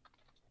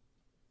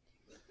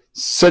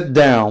 sit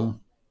down,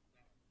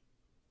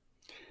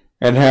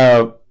 and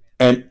have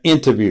an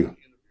interview.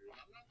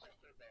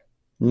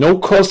 No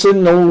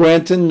cussing, no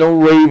ranting, no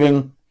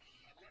raving.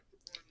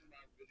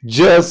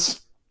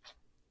 Just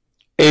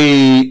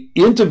a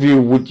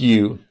interview with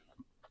you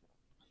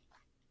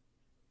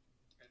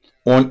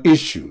on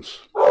issues.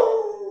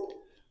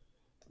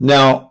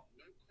 Now,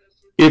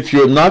 if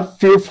you're not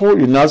fearful,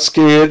 you're not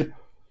scared,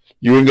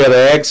 you ain't got to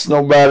ask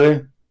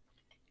nobody,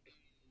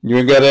 you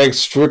ain't got to ask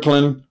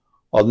Strickland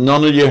or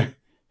none of your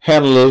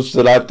handlers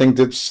that I think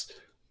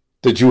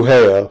that you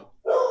have,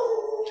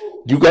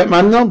 you got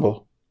my number.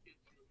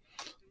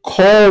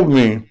 Call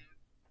me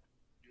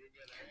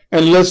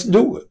and let's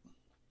do it.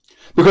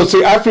 Because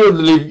see, I feel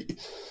that if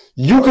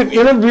you can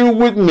interview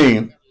with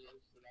me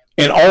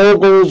and all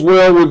goes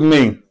well with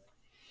me,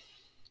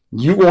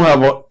 you're going to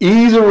have an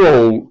easy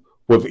road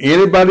with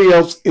anybody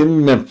else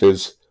in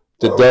Memphis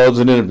that does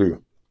an interview.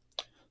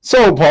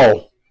 So,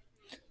 Paul,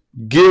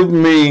 give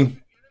me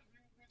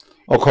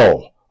a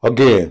call.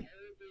 Again,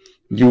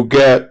 you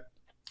got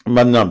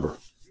my number.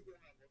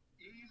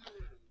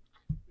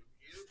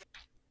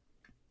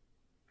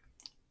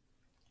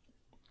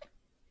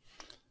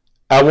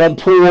 I won't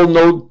pull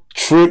no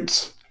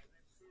tricks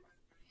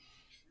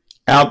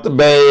out the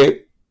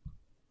bag.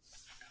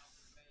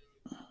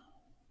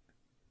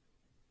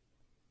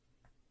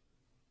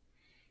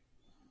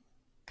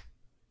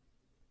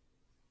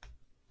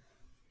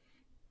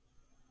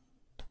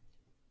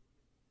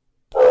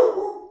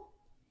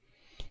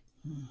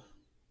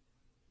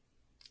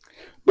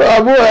 But I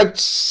will ask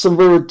some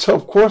very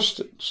tough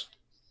questions.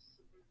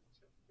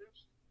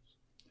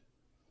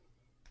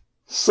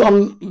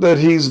 Some that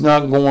he's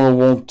not going to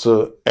want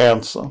to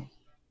answer.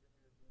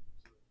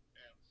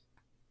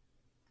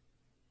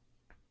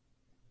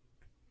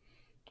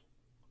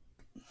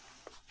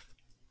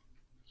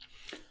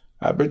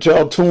 I bet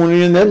y'all tune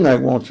in that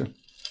night, won't you?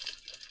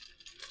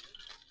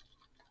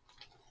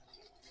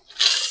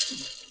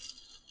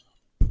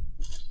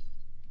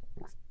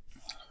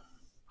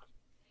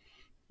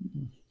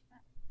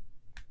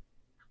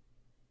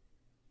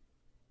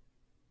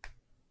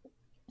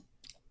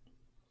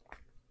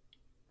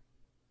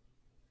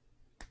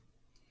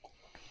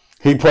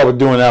 He probably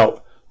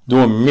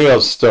doing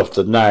mail stuff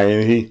tonight,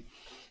 and he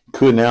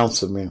couldn't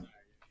answer me.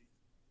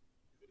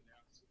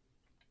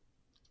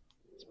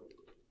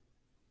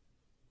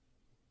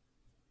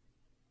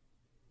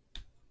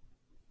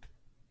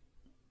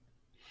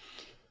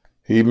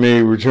 He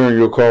may return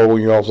your call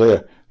when you're off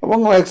there. I'm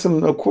going to ask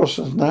him no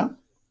questions now.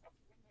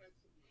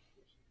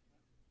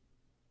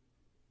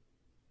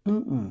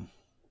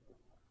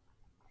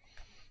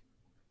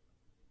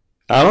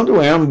 I don't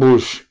do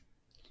ambush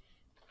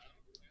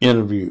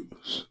interviews.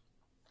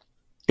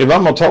 If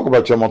I'm going to talk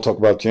about you, I'm going to talk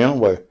about you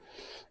anyway.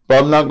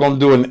 But I'm not going to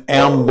do an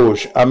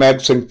ambush. I'm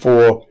asking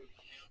for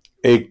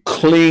a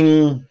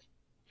clean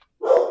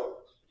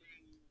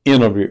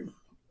interview.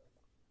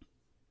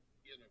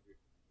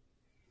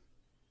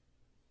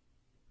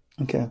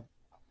 Okay.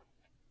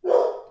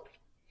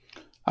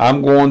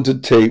 I'm going to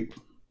tape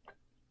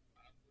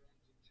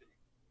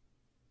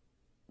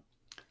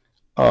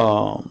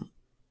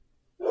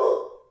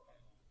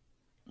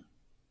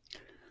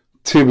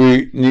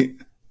Tibby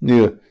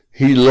Neal.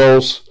 He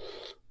lost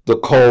the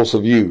cause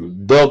of you.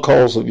 The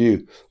cause of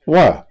you.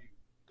 Why?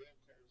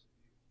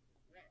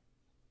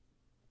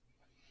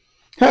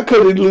 How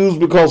could he lose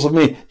because of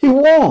me? He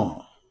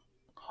won.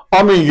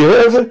 I mean, you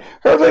heard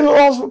he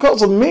lost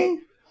because of me?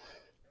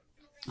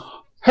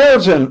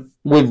 Harrison,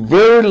 with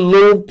very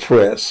little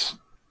press,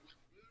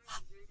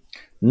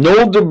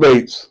 no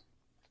debates,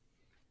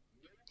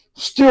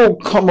 still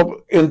come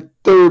up in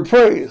third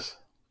place.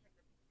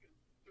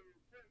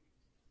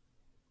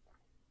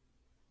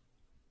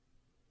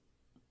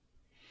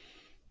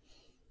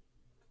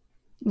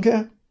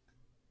 Okay.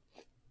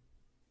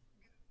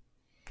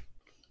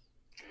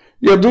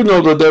 You do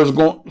know that there's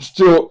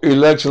still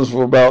elections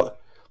for about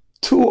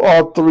 2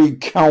 or 3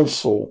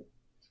 council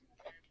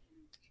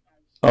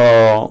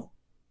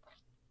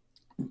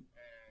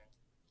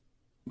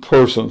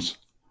persons.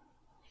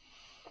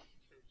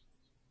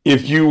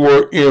 If you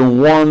were in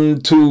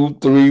 1, 2,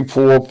 3,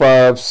 4,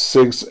 5,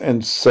 6,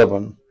 and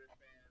 7,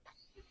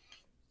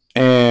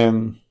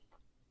 and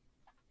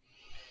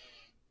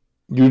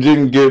you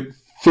didn't get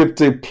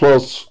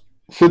 50%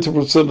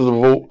 of the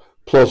vote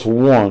plus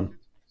 1,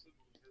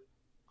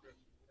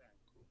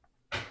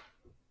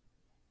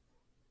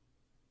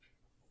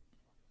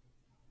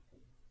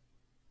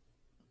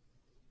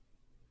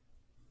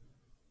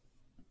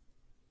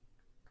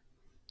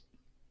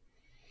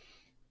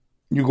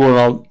 you're going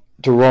out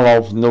to run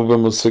off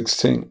November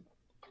 16th.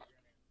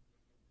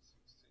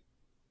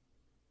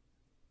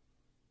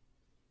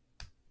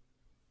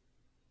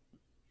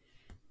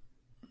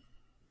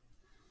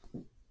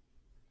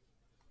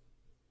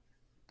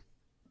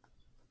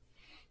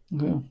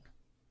 Okay.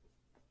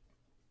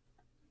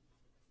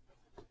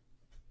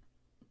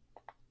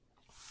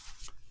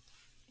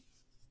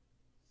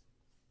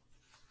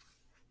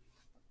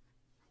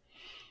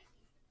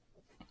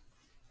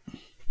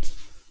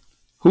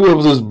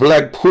 Whoever this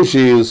black push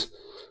is,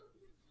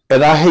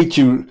 and I hate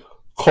you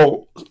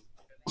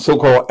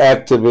so-called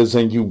activists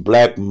and you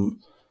black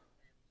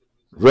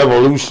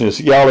revolutionists,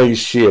 y'all ain't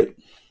shit.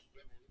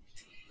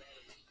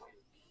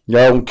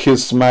 Y'all don't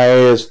kiss my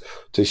ass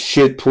to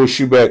shit push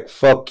you back.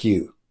 Fuck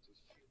you.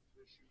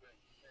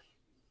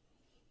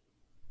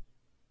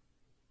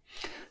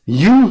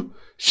 You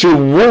should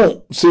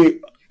want, see,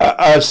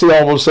 I see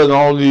all of a sudden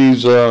all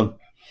these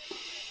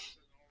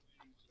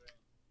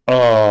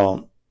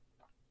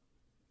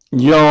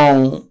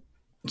young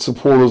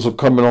supporters are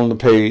coming on the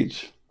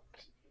page.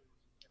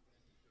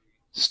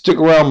 Stick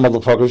around,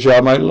 motherfuckers.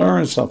 Y'all might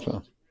learn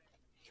something.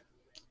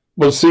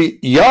 But see,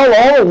 y'all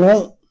all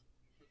want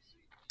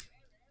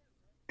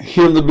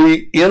him to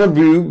be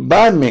interviewed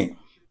by me.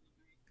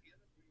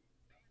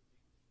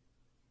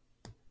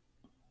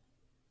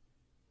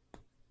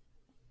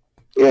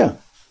 Yeah.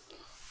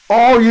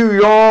 All you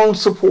young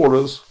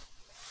supporters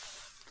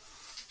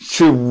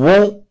should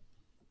want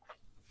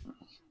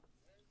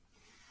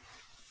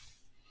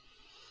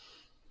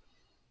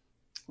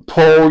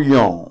Paul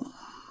Young,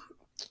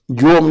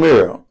 your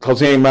mayor,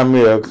 because he ain't my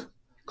mayor,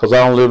 because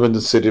I don't live in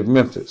the city of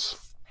Memphis.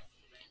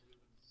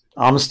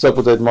 I'm stuck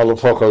with that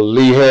motherfucker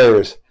Lee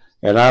Harris,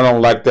 and I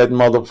don't like that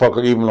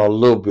motherfucker even a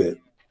little bit.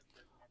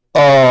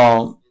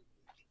 But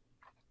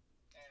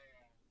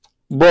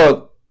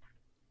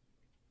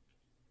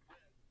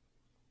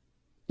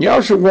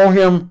y'all should want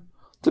him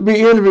to be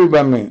interviewed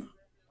by me.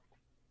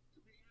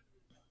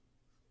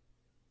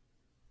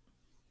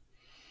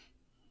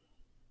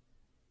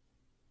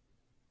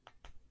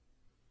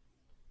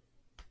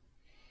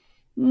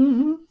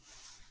 Mm-hmm.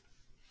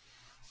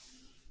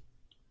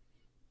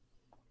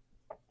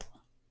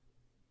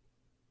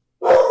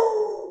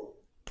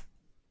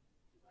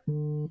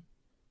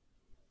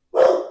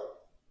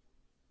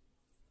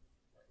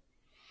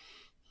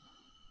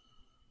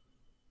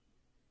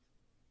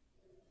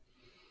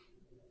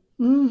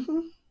 Mm-hmm.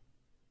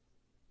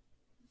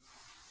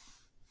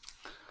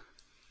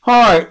 All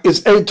right, it's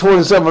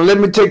 8:27. Let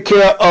me take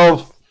care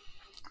of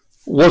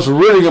what's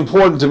really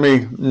important to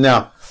me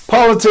now.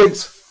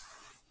 Politics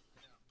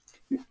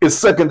is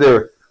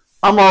secondary.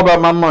 I'm all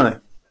about my money.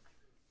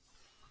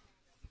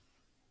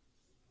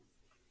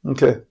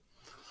 Okay.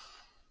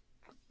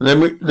 Let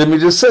me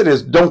just say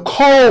this. Don't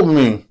call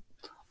me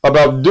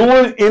about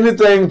doing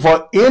anything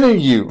for any of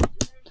you,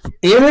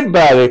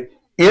 anybody,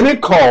 any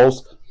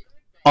cost,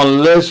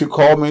 unless you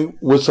call me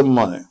with some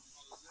money.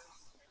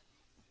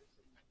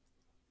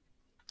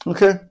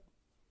 Okay?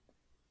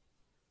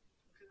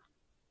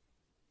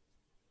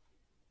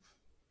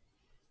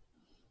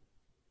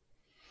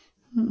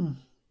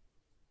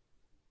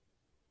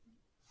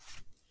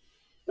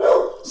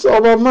 It's all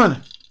about money.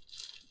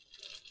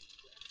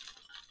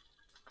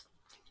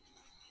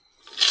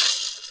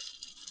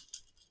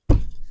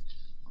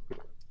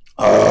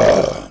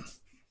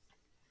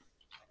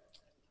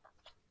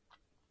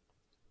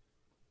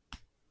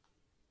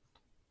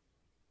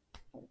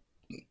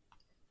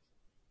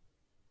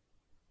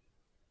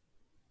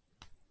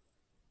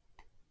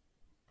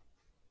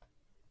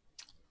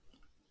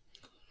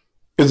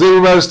 Is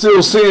everybody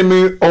still seeing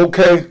me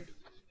okay?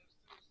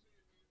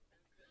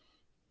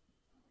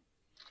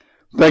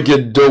 Thank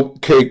you,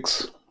 Dope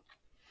Cakes.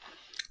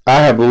 I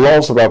have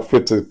lost about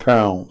 50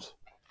 pounds.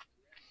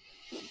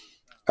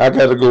 I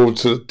got to go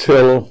to the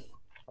teller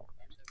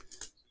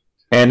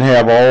and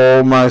have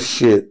all my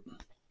shit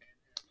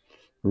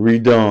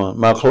redone.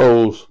 My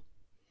clothes.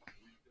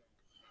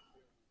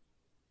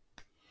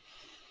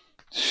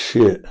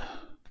 Shit.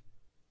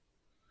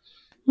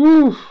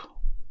 Whew.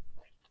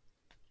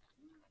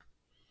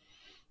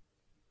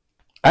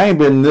 I ain't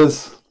been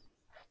this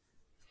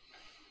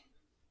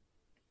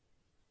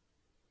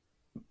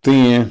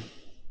thin.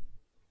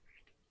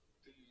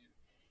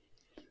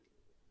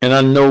 And I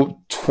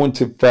know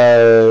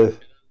 25,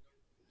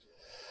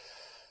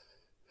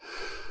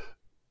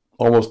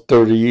 almost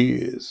 30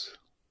 years.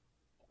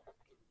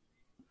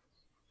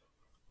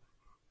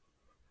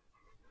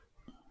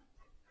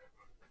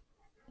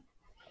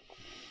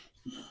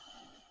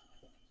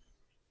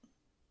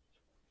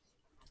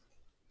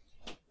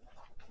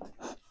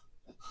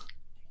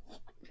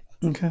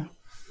 Okay.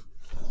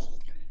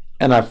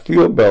 And I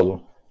feel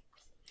better.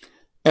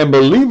 And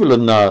believe it or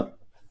not,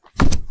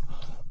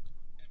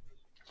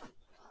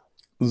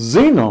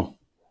 Zena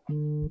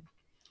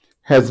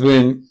has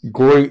been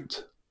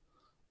great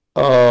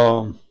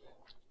therapy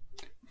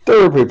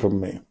for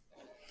me.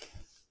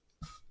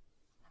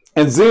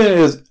 And Zena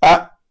is,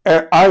 I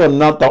am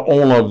not the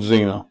owner of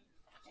Zena.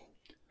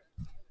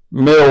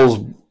 Mel's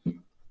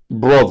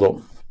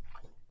brother,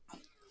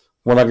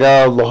 when I got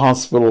out of the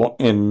hospital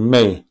in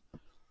May,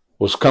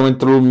 was coming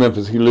through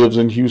Memphis. He lives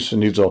in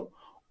Houston. He's a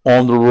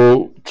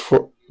on-the-road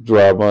truck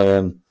driver,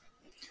 and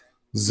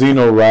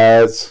Zena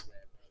rides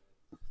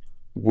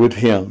with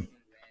him.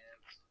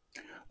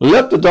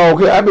 Left the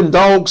dog here. I've been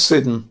dog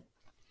sitting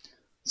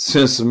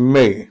since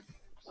May.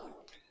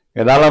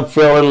 And I done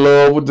fell in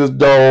love with this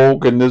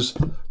dog, and this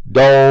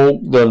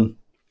dog done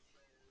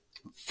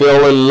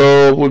fell in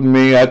love with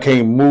me. I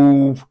can't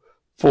move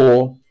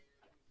for.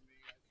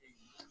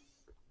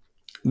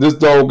 This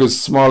dog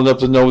is smart enough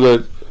to know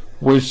that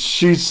when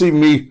she see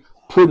me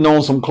putting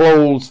on some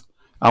clothes,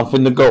 I'm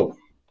finna go.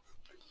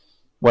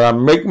 When I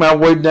make my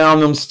way down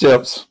them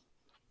steps,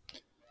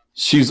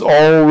 she's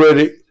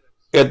already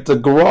at the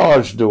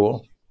garage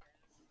door.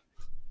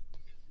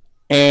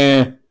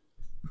 And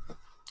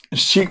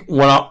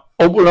when I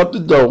open up the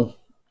door,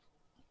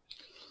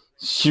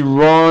 she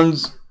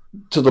runs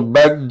to the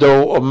back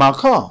door of my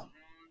car.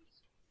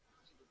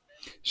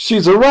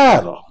 She's a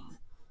rider.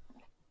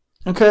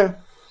 Okay?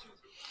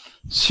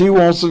 She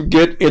wants to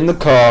get in the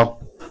car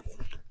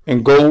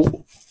and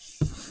go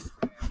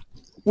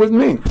with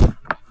me.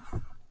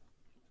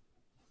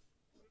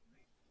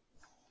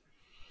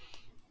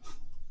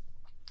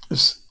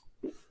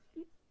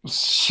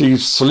 She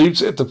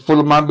sleeps at the foot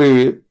of my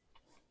bed,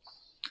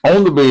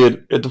 on the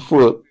bed at the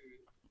foot.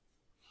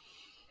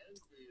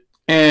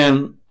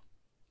 And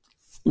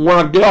when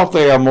I get off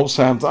there, most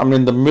times I'm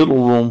in the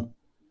middle room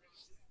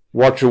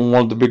watching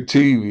one of the big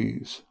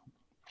TVs.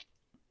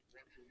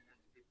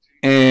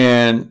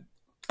 And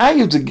I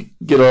used to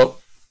get up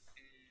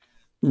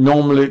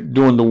normally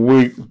during the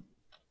week.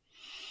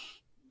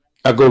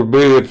 I go to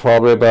bed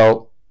probably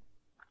about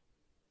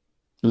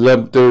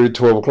 11:30,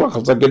 12 o'clock,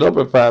 because I get up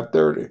at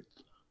 5:30.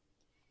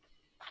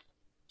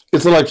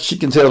 It's like she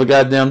can tell the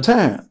goddamn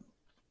time.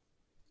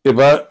 If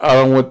I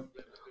don't want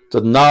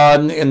to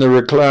nod in the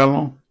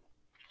recliner,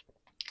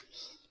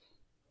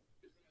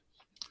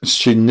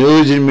 she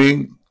nudging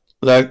me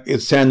like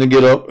it's time to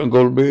get up and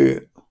go to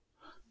bed.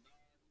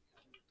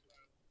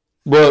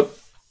 But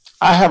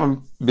I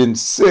haven't been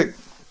sick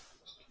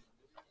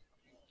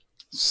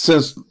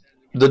since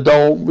the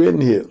dog been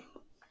here.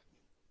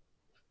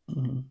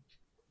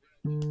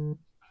 Mm-hmm.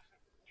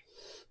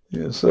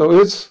 Yeah, so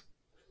it's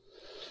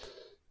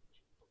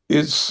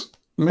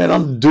man,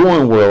 I'm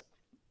doing well.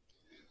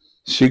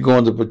 She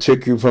going to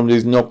protect you from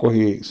these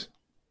knuckleheads.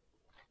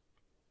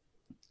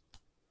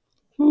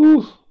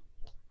 Ooh.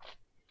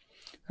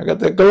 I got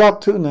that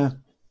Glock too now.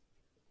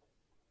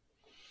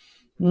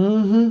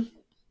 Mm-hmm.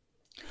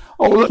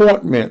 Oh,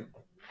 appointment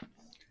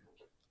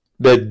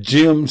that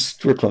Jim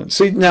Strickland.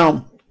 See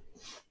now,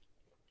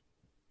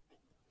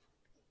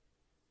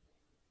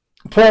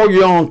 Paul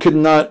Young could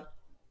not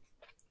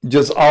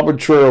just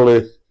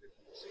arbitrarily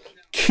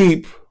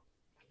keep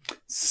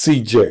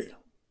CJ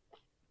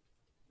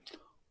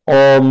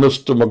or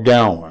Mr.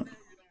 McGowan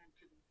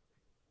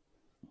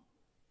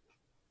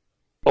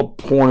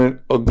appointed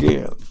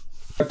again.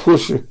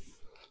 Pusher,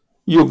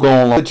 you're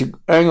going to let you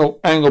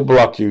angle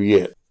block you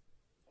yet.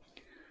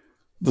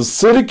 The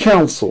city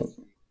council,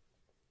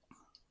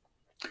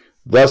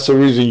 that's the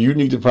reason you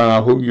need to find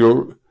out who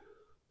your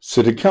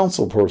city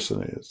council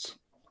person is.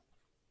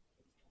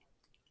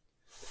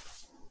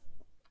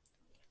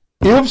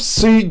 If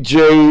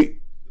CJ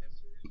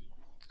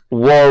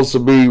was to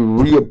be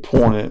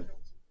reappointed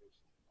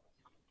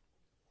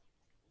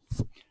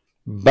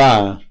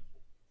by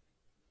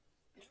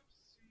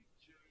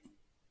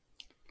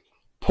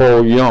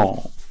Paul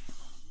Young,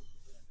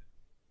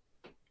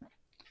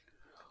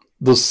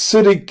 the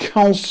city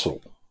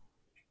council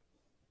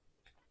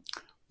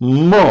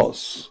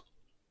must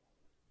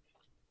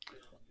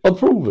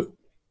approve it.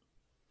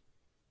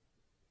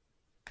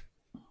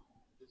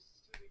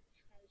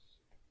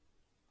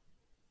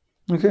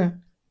 Okay.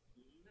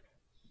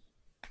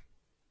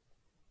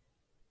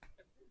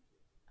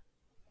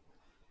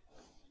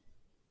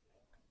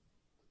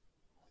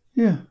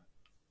 Yeah.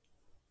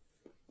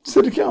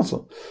 City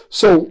council.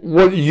 So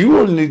what you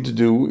will need to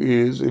do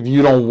is, if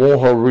you don't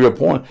want her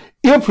reappointed,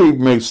 if he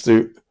makes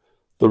the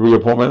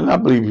reappointment, and I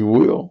believe he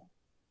will,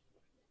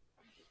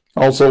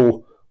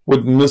 also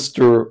with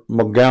Mr.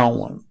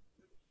 McGowan,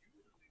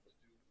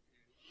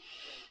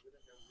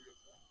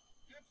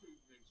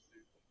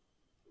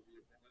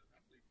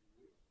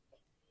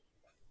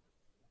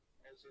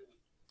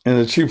 and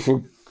the chief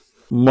of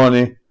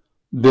money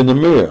than the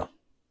mayor.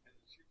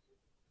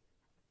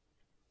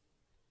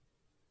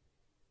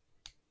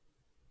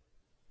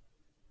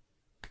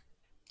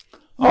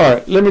 All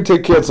right, let me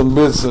take care of some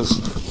business,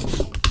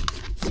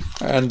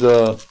 and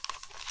we'll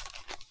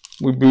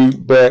be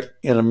back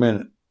in a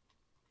minute.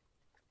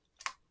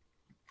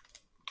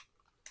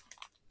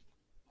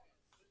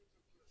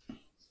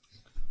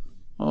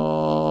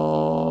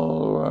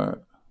 All right.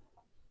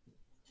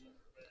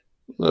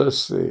 Let's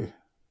see.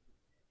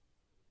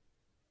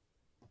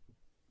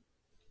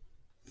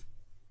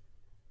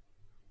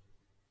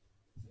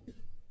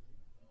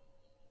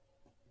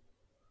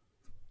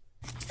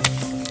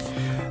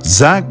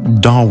 Zach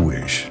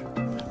Darwish,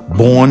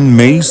 born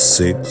May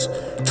 6,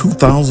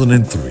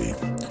 2003.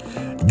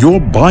 Your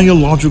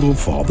biological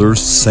father,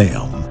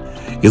 Sam,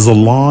 is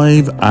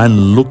alive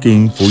and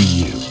looking for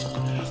you.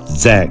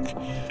 Zach,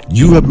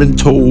 you have been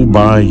told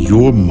by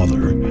your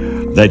mother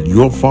that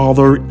your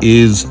father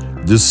is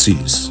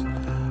deceased,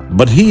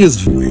 but he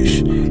is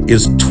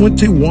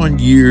 21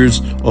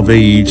 years of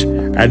age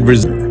and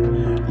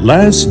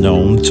last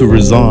known to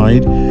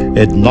reside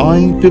at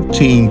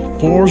 915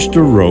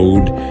 Forester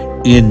Road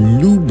in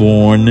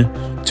Newborn,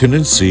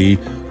 Tennessee,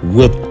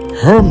 with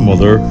her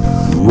mother,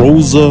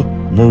 Rosa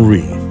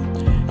Marie.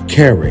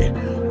 Carrie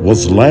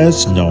was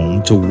last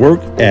known to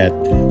work at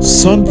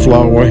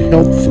Sunflower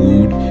Health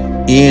Food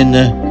in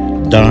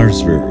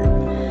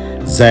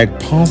Dyersburg. Zach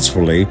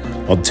possibly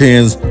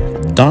attends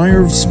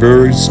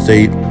Dyersburg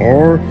State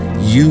or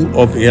U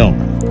of M.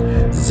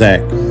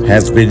 Zach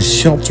has been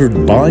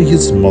sheltered by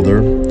his mother,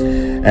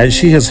 and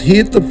she has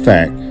hid the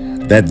fact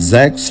that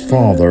Zach's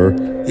father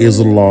is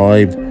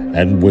alive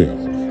and well.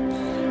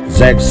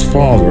 Zach's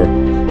father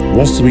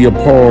wants to be a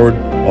part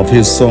of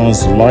his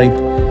son's life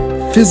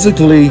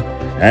physically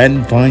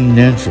and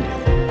financially.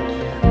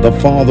 The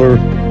father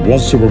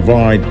wants to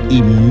provide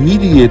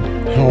immediate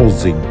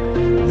housing,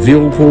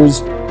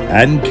 vehicles,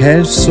 and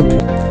cash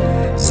support.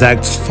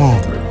 Zach's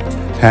father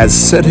has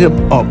set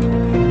him up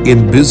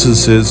in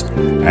businesses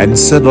and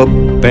set up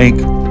bank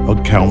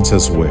accounts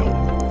as well.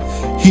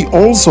 He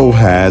also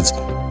has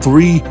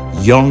 3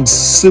 young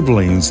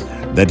siblings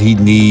that he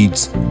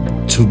needs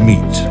to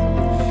meet.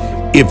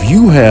 If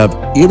you have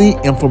any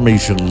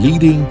information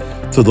leading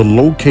to the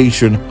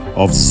location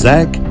of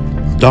Zach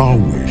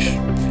Darwish,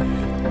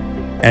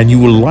 and you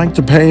would like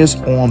to pass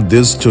on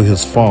this to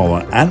his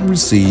father and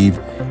receive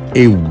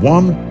a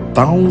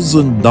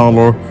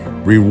 $1,000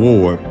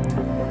 reward,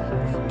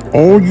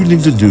 all you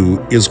need to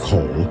do is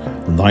call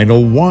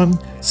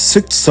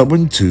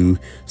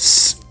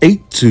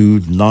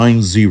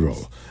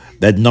 901-672-8290.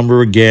 That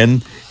number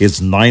again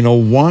is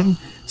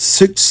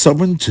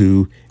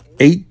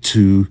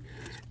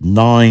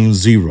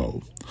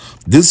 901-672-8290.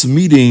 This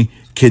meeting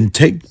can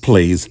take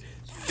place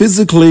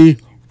physically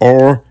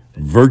or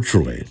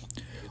virtually.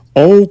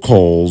 All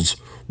calls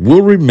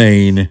will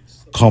remain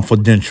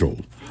confidential.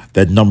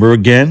 That number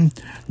again,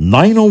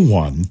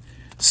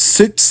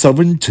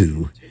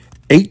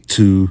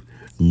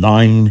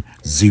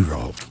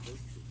 901-672-8290.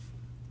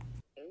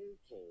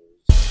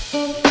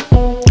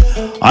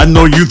 I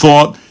know you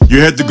thought you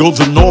had to go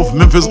to North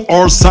Memphis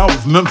or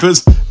South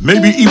Memphis,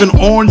 maybe even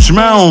Orange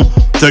Mound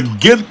to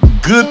get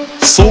good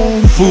soul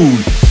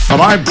food. But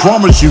I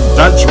promise you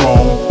that's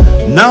wrong.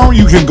 Now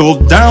you can go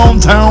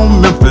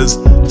downtown Memphis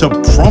to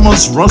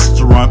Promise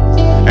Restaurant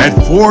at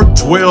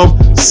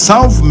 412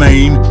 South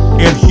Main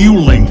in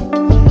Hewling.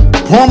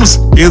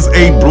 Crumbs is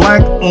a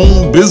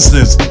black-owned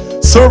business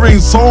serving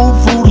soul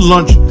food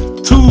lunch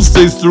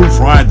Tuesdays through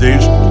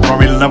Fridays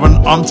from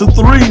 11 until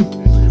 3.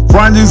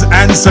 Fridays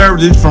and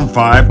Saturdays from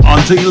 5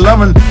 until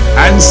 11,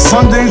 and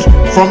Sundays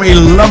from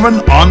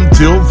 11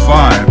 until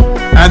 5.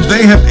 And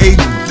they have a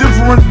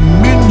different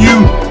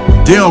menu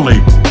daily.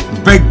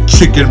 Baked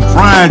chicken,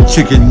 fried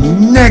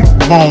chicken, neck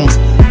bones,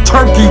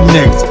 turkey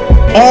necks,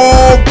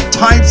 all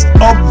types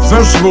of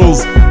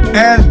vegetables.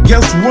 And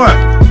guess what?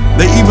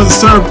 They even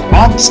serve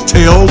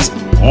oxtails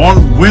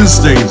on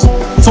Wednesdays.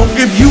 So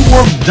if you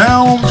work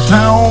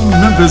downtown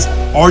Memphis,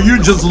 or you're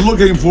just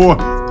looking for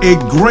a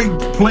great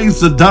place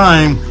to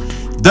dine,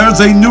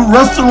 there's a new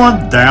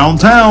restaurant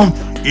downtown.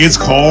 It's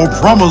called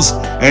Promise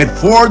at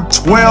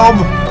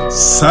 412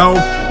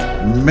 South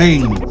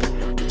Main.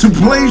 To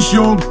place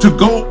your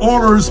to-go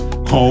orders,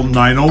 call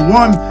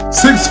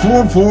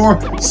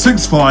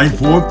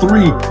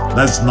 901-644-6543.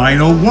 That's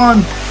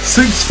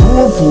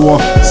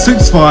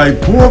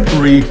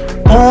 901-644-6543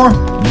 or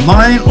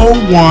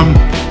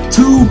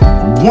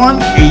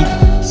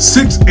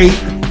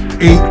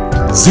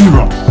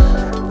 901-218-6880.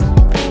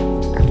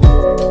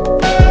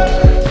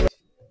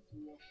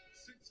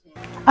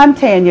 I'm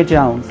Tanya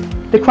Jones,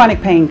 the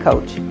chronic pain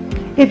coach.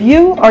 If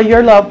you or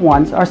your loved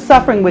ones are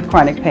suffering with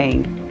chronic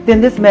pain,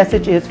 then this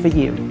message is for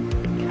you.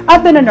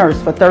 I've been a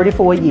nurse for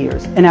 34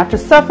 years, and after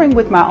suffering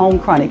with my own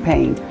chronic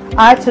pain,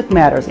 I took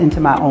matters into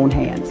my own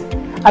hands.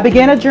 I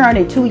began a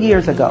journey 2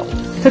 years ago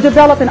to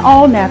develop an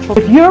all-natural.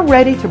 If you're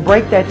ready to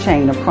break that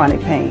chain of chronic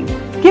pain,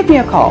 give me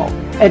a call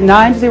at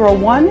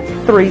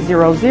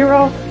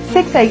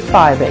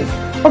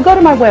 901-300-6858 or go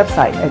to my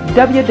website at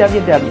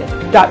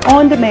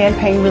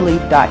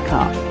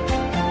www.ondemandpainrelief.com.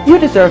 You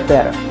deserve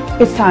better.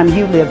 It's time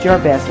you lived your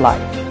best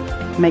life.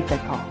 Make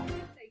that call.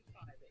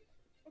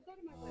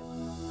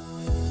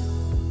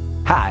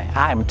 Hi,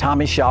 I'm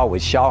Tommy Shaw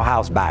with Shaw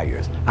House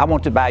Buyers. I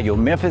want to buy your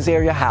Memphis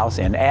area house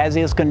in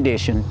as-is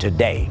condition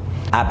today.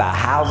 I buy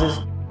houses,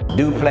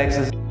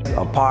 duplexes,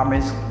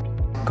 apartments,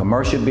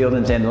 commercial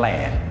buildings, and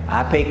land.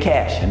 I pay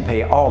cash and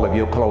pay all of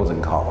your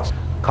closing costs.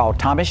 Call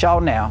Tommy Shaw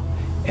now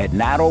at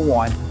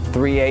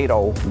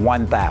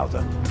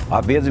 901-380-1000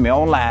 or visit me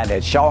online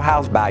at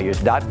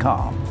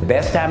shawhousebuyers.com. The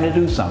best time to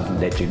do something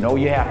that you know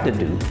you have to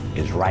do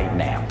is right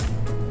now.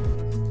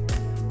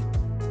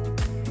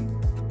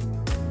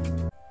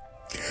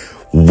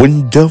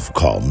 When death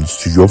comes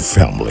to your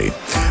family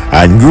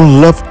and you're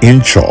left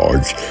in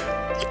charge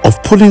of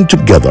putting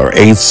together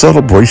a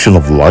celebration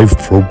of life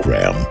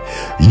program,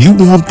 you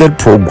want that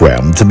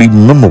program to be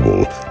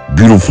memorable,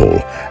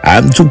 beautiful,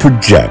 and to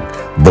project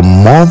the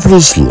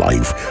marvelous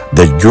life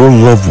that your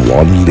loved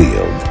one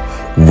lived.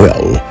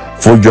 Well,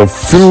 for your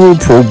funeral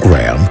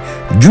program,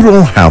 you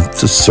don't have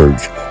to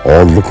search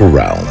or look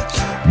around.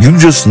 You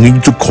just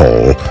need to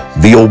call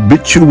the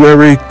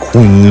obituary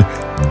queen,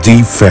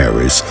 Dee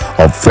Ferris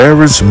of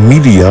Ferris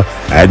Media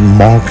and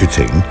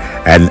Marketing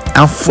and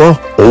Alpha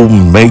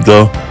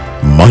Omega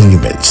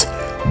Monuments.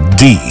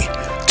 Dee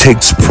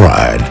takes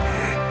pride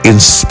in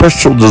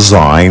special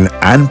design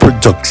and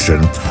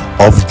production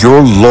of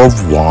your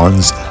loved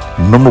one's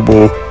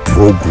memorable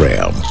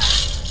program.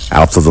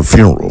 After the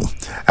funeral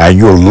and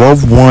your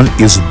loved one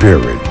is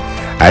buried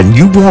and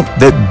you want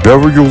that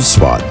burial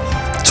spot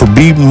to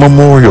be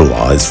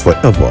memorialized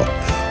forever,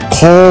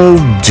 call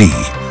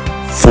Dee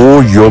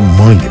for your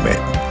monument.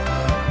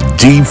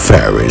 Dee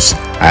Ferris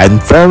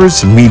and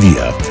Ferris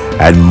Media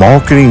and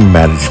Marketing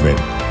Management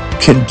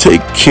can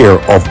take care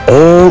of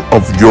all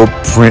of your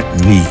print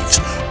needs,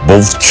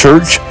 both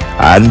church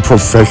and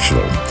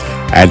professional.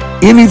 And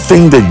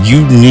anything that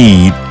you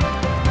need,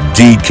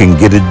 Dee can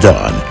get it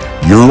done.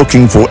 You're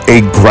looking for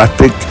a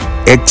graphic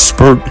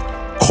expert?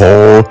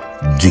 Call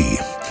Dee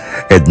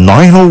at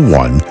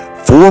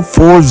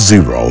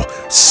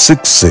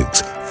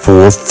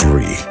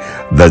 901-440-6643.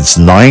 That's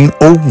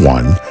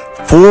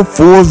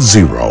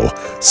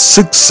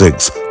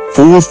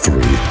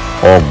 901-440-6643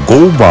 or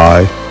go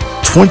by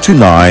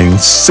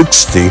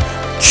 2960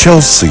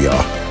 Chelsea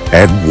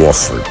at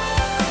Wofford.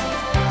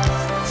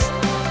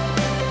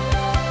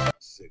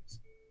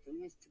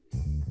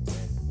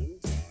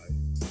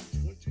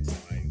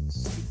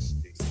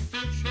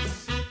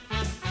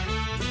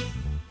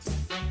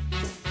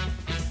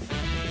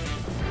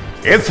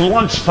 It's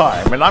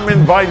lunchtime, and I'm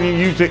inviting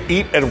you to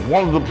eat at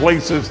one of the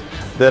places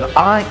that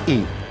I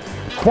eat.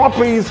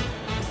 Crumpy's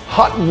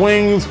Hot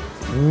Wings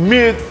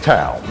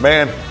Midtown.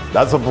 Man,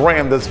 that's a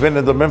brand that's been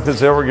in the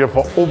Memphis area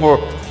for over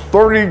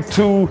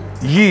 32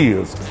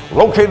 years.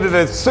 Located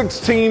at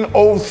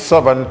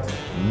 1607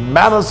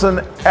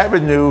 Madison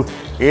Avenue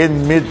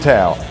in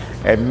Midtown.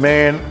 And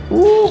man,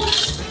 ooh,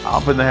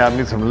 I'm gonna have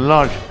me some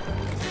lunch.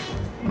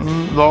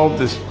 Love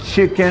this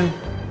chicken.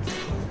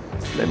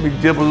 Let me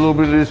dip a little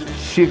bit of this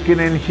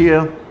chicken in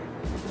here.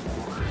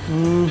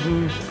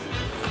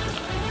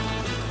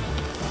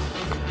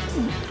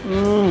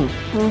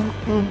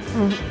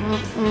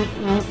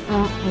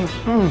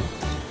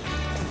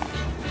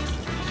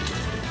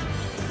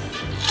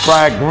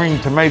 Fried green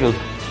tomatoes.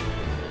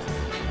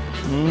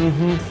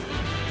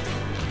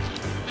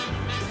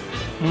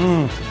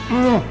 Man,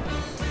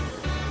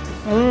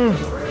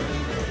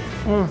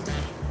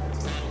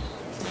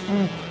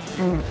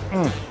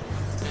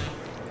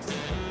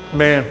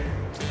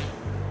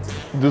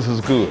 this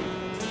is good.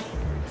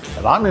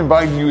 And I'm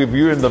inviting you, if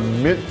you're in the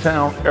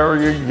Midtown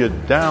area, you're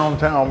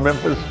downtown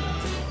Memphis,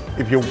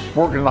 if you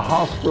work in the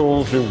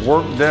hospitals, you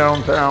work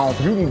downtown,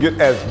 you can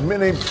get as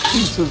many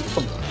pieces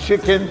of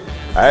chicken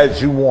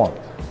as you want,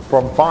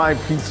 from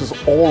 5 pieces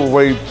all the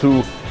way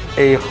to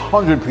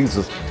 100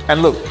 pieces.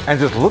 And look, and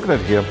just looking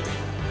at here,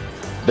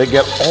 they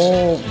get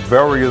all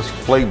various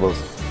flavors.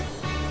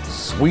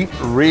 Sweet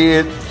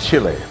red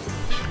chili,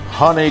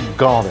 honey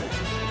garlic,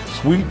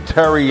 sweet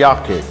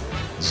teriyaki,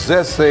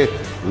 zesty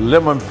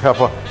lemon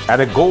pepper,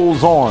 and it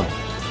goes on.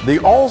 They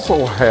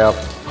also have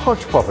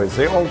hush puppies.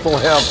 They also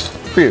have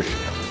fish.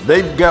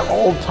 They've got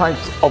all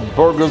types of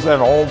burgers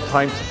and all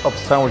types of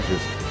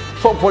sandwiches.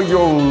 So for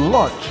your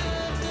lunch,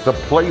 the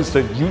place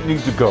that you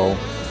need to go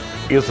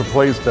is the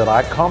place that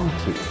I come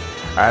to,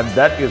 and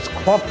that is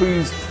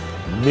Crumpy's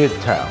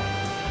Midtown.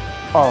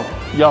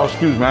 Y'all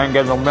excuse me, I ain't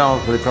got no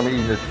mouths for come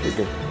eating this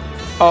chicken.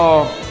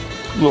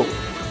 Look,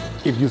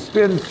 if you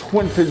spend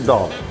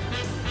 $20,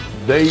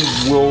 they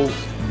will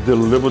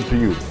deliver to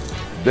you.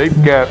 They've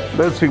got,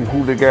 let's see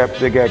who they got.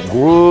 They got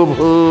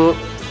Grubhub.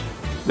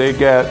 They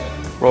got,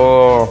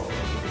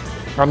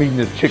 I'm eating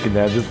this chicken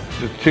now. This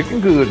chicken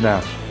good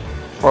now.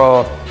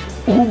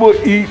 Uber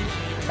Eats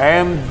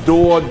and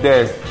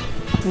DoorDash.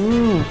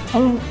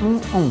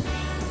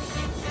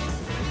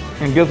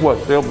 And guess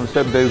what? They open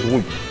 7 days a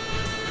week.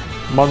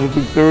 Monday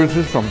through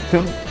Thursdays from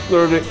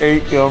 10:30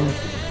 a.m.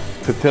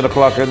 to 10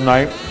 o'clock at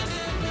night.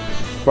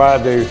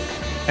 Fridays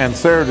and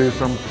Saturdays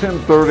from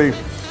 10:30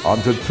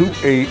 until 2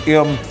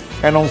 a.m.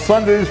 And on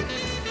Sundays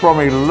from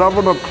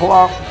 11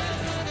 o'clock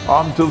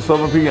until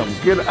 7 p.m.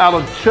 Get out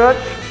of church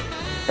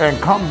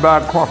and come by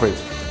Crumpy's,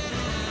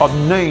 a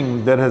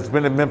name that has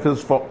been in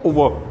Memphis for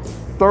over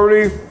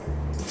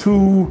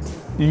 32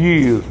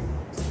 years.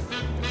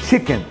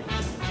 Chicken,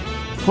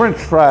 French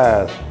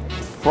fries,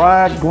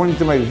 fried green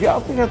tomatoes.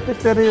 Y'all think how thick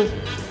that is?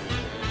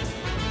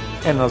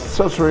 An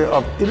accessory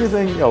of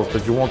anything else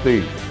that you want to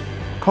eat.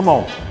 Come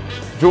on,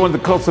 join the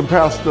custom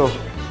pastor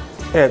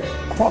at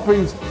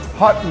Crumpy's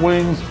Hot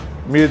Wings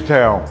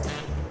Midtown.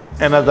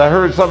 And as I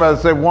heard somebody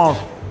say once,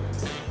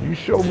 you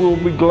sure will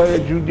be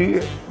glad you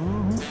did.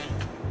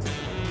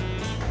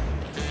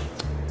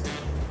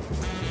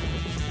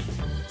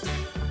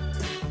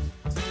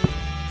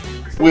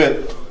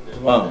 With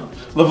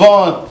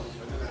Levon,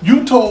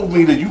 you told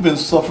me that you've been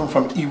suffering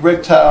from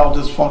erectile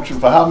dysfunction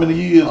for how many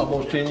years?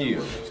 Almost 10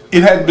 years.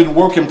 It hadn't been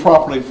working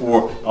properly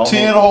for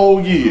 10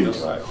 whole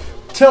years. That's right.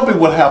 Tell me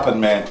what happened,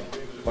 man.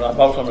 When I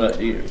bought some of that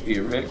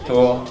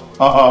Erector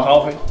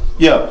coffee,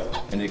 yeah,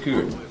 and they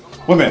cured me.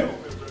 Wait a minute.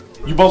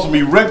 You bought some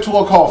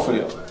Erector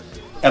coffee,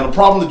 and the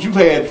problem that you've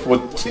had for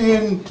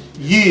 10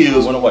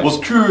 years was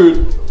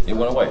cured. It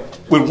went away.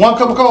 With 1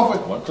 cup of coffee?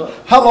 1 cup.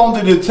 How long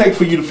did it take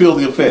for you to feel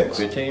the effects?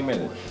 15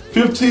 minutes.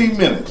 15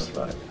 minutes. That's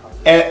right.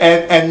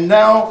 And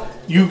now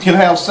you can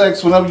have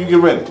sex whenever you get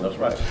ready. That's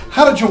right.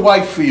 How did your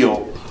wife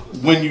feel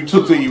when you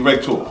took the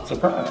Erector?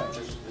 Surprised.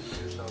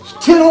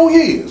 10 whole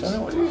years. 10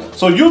 whole years.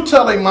 So you're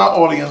telling my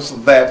audience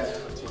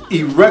that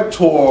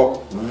Erector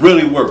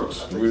really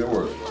works. It really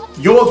works.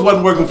 Yours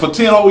wasn't working for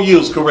 10 whole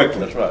years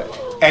correctly. That's right.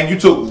 And you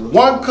took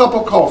 1 cup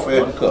of coffee,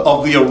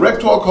 of the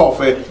Erector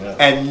coffee,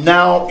 and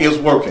now it's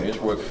working. It's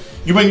working.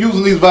 You've been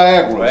using these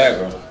Viagra.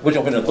 Viagra, which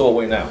I'm going to throw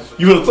away now.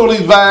 You're going to throw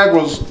these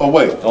Viagras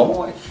away. Throw them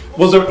away.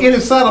 Was there any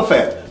side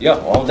effect? Yeah,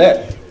 on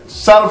that.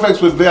 Side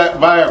effects with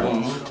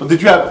Viagra. But did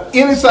you have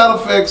any side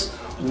effects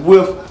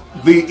with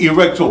the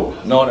Erector?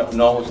 No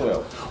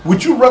whatsoever.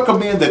 Would you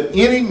recommend that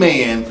any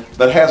man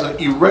that has an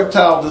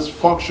erectile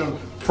dysfunction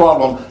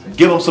problem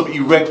get him some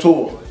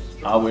Erector?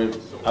 I would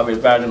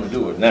advise him to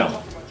do it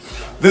now.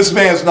 This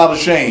man's not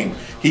ashamed.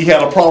 He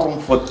had a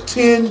problem for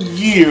 10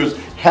 years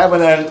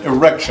having an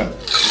erection.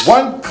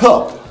 1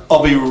 cup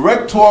of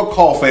Erector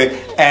coffee,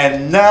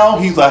 and now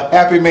he's a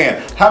happy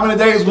man. How many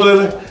days will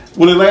it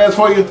last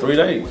for you? 3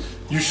 days.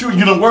 You sure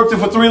you done worked it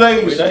for 3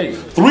 days? 3 days.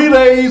 3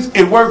 days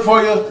it worked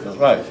for you? That's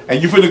right. And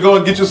you finna go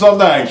and get you something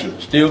now, ain't you?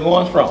 Still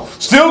going strong.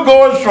 Still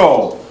going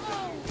strong.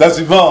 That's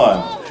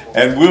Yvonne.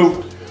 And we're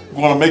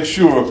gonna make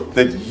sure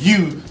that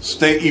you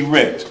stay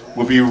erect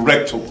with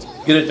Erector.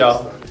 Get it,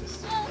 y'all.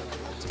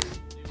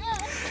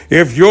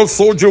 If your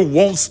soldier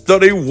won't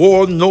study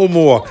war no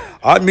more,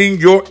 I mean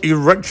your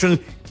erection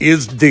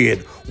is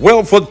dead.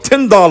 Well, for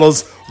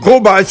 $10, go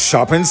by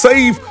Shop and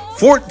Save,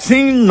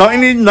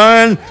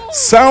 $14.99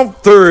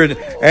 South 3rd,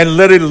 and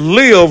let it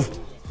live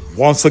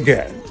once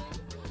again.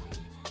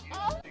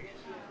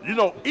 You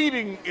know,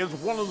 eating is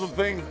one of the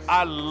things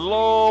I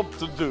love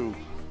to do,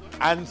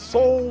 and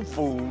soul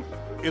food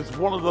is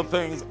one of the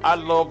things I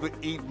love to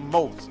eat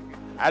most.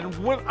 And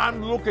when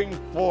I'm looking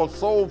for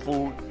soul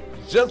food,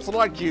 just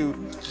like you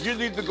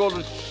need to go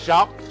to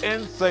Shop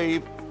and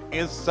Save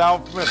in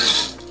South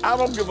Memphis. I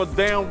don't give a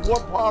damn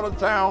what part of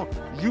town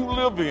you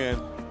live in.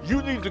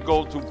 You need to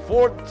go to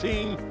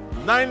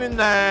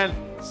 1499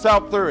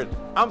 South 3rd.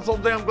 I'm so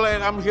damn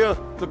glad I'm here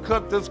to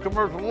cut this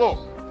commercial. Look,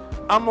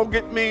 I'm gonna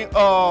get me,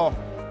 hello,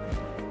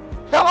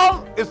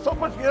 it's so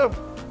much here.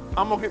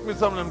 I'm gonna get me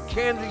some of them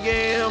candy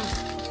yams,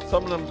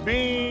 some of them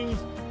beans,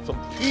 some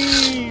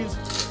peas,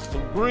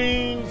 some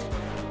greens,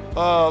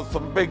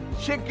 some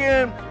baked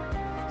chicken,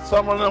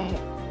 some of them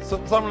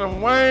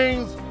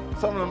wings,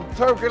 some of them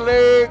turkey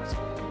legs.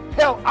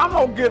 Hell, I'm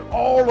gonna get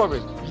all of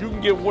it. You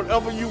can get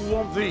whatever you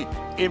want to eat.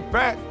 In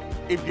fact,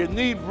 if you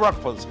need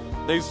breakfast,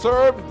 they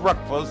serve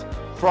breakfast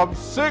from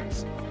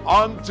 6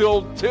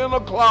 until 10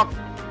 o'clock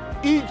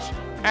each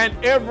and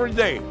every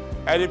day.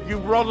 And if you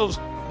brothers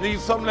need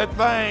some of that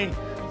thing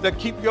that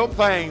keep your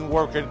thing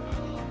working,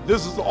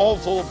 this is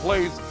also a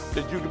place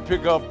that you can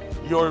pick up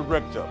your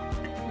erector.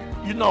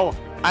 You know,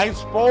 I ain't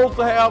supposed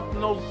to have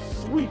no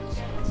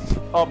sweets,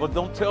 but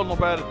don't tell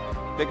nobody.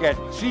 They got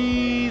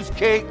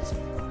cheesecakes,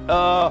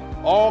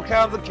 all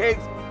kinds of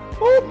cakes.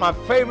 Oh, my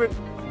favorite,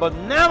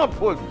 banana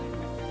pudding.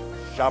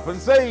 Shop and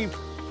save,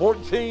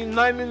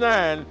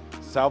 $14.99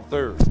 South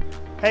 3rd.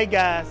 Hey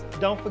guys,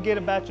 don't forget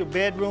about your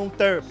bedroom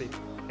therapy.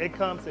 It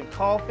comes in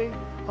coffee,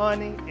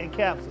 honey, and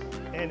capsules,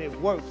 and it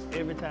works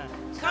every time.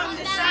 Come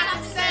to Shop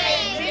and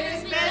Save,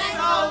 Victor's Best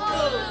Soul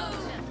Food.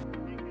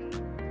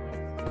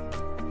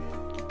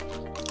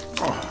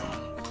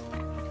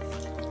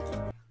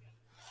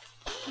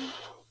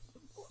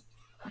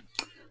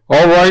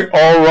 All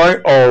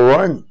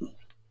right.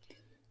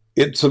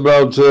 It's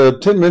about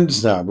 10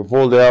 minutes now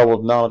before the hour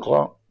of 9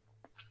 o'clock.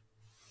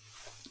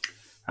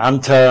 I'm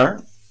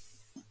tired.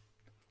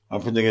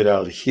 I'm going to get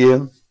out of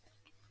here.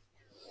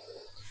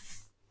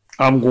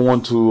 I'm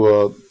going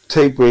to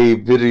tape a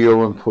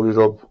video and put it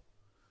up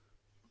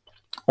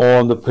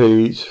on the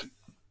page.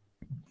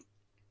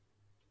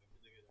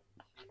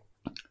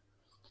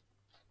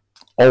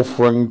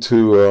 Offering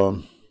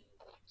to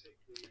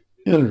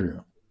interview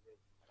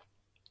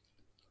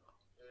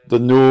the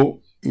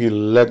new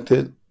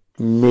elected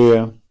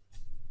mayor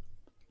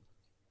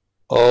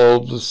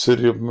of the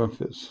city of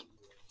Memphis.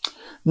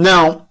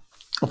 Now,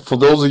 for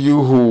those of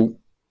you who,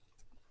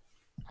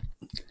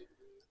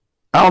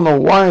 I don't know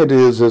why it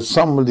is that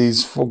some of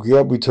these folk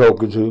y'all be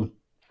talking to,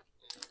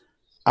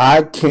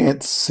 I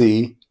can't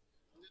see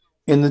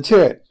in the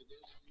chat.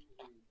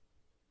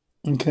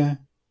 Okay?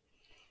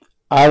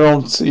 I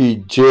don't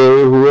see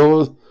Jerry,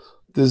 whoever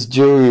this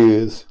Jerry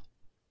is.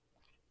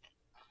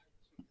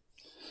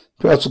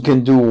 Pastor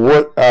can do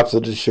what after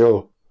the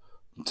show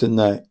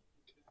tonight?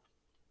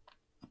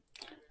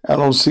 I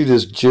don't see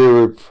this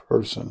Jerry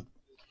person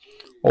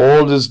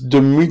or this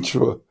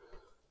Demetra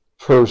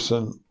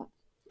person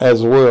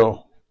as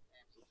well.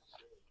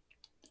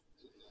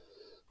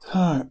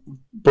 But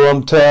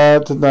I'm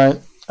tired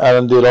tonight. I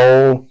done did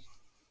all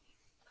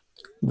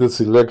this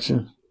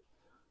election.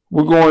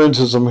 We're going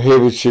into some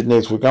heavy shit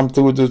next week. I'm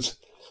through with this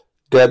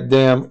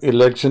goddamn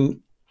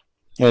election,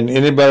 and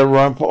anybody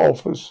run for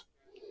office,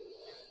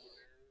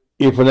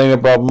 if it ain't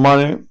about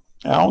money,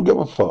 I don't give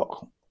a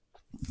fuck.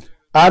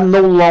 I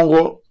no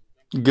longer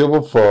give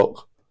a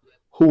fuck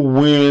who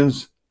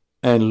wins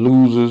and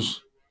loses.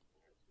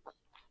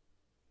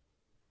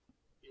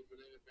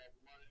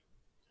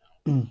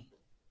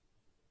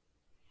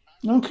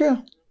 Okay.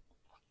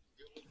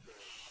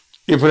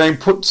 If it ain't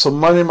put some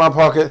money in my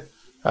pocket,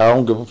 I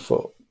don't give a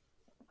fuck.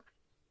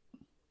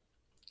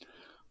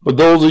 But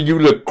those of you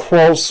that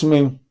cross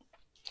me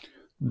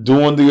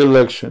during the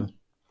election,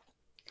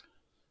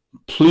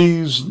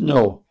 please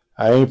know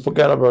I ain't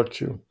forgot about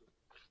you.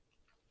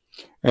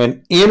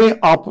 And any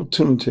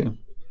opportunity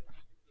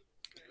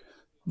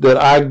that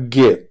I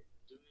get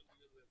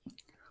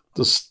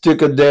to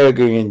stick a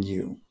dagger in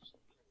you,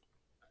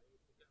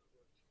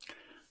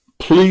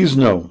 please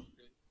know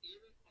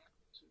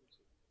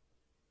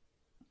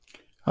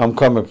I'm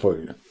coming for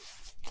you.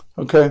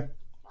 Okay?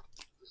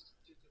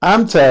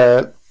 I'm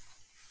tired.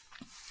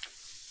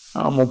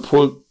 I'm going to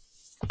put,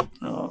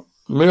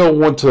 Mel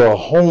went to a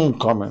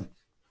homecoming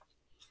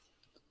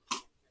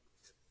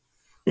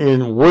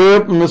in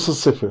Webb,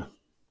 Mississippi.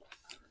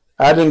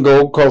 I didn't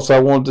go because I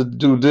wanted to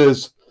do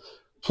this.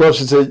 Plus,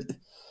 she said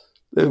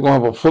they were going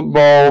to have a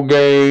football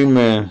game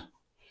and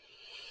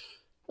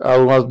I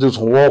was going to do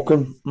some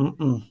walking.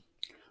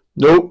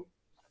 Nope.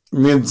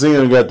 Me and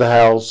Zena got the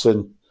house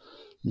and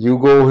you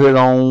go head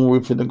on.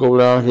 We're finna go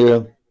down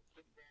here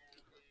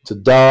to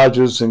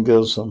Dodgers and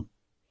get some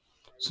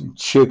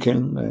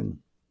chicken, and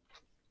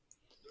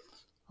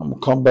I'm going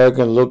to come back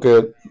and look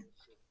at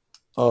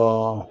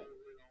Blue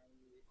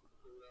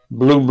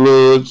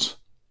Bloods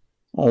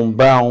on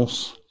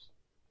Bounce.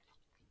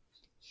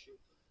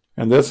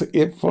 And that's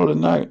it for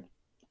tonight.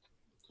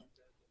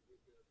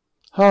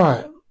 All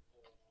right.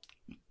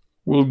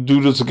 We'll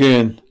do this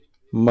again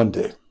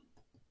Monday.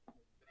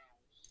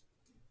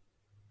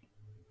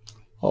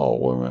 Oh,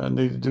 wait a minute. I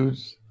need to do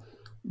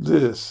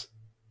this.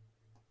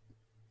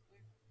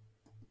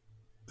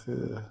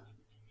 Yeah.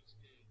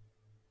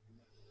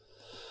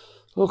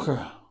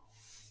 Okay.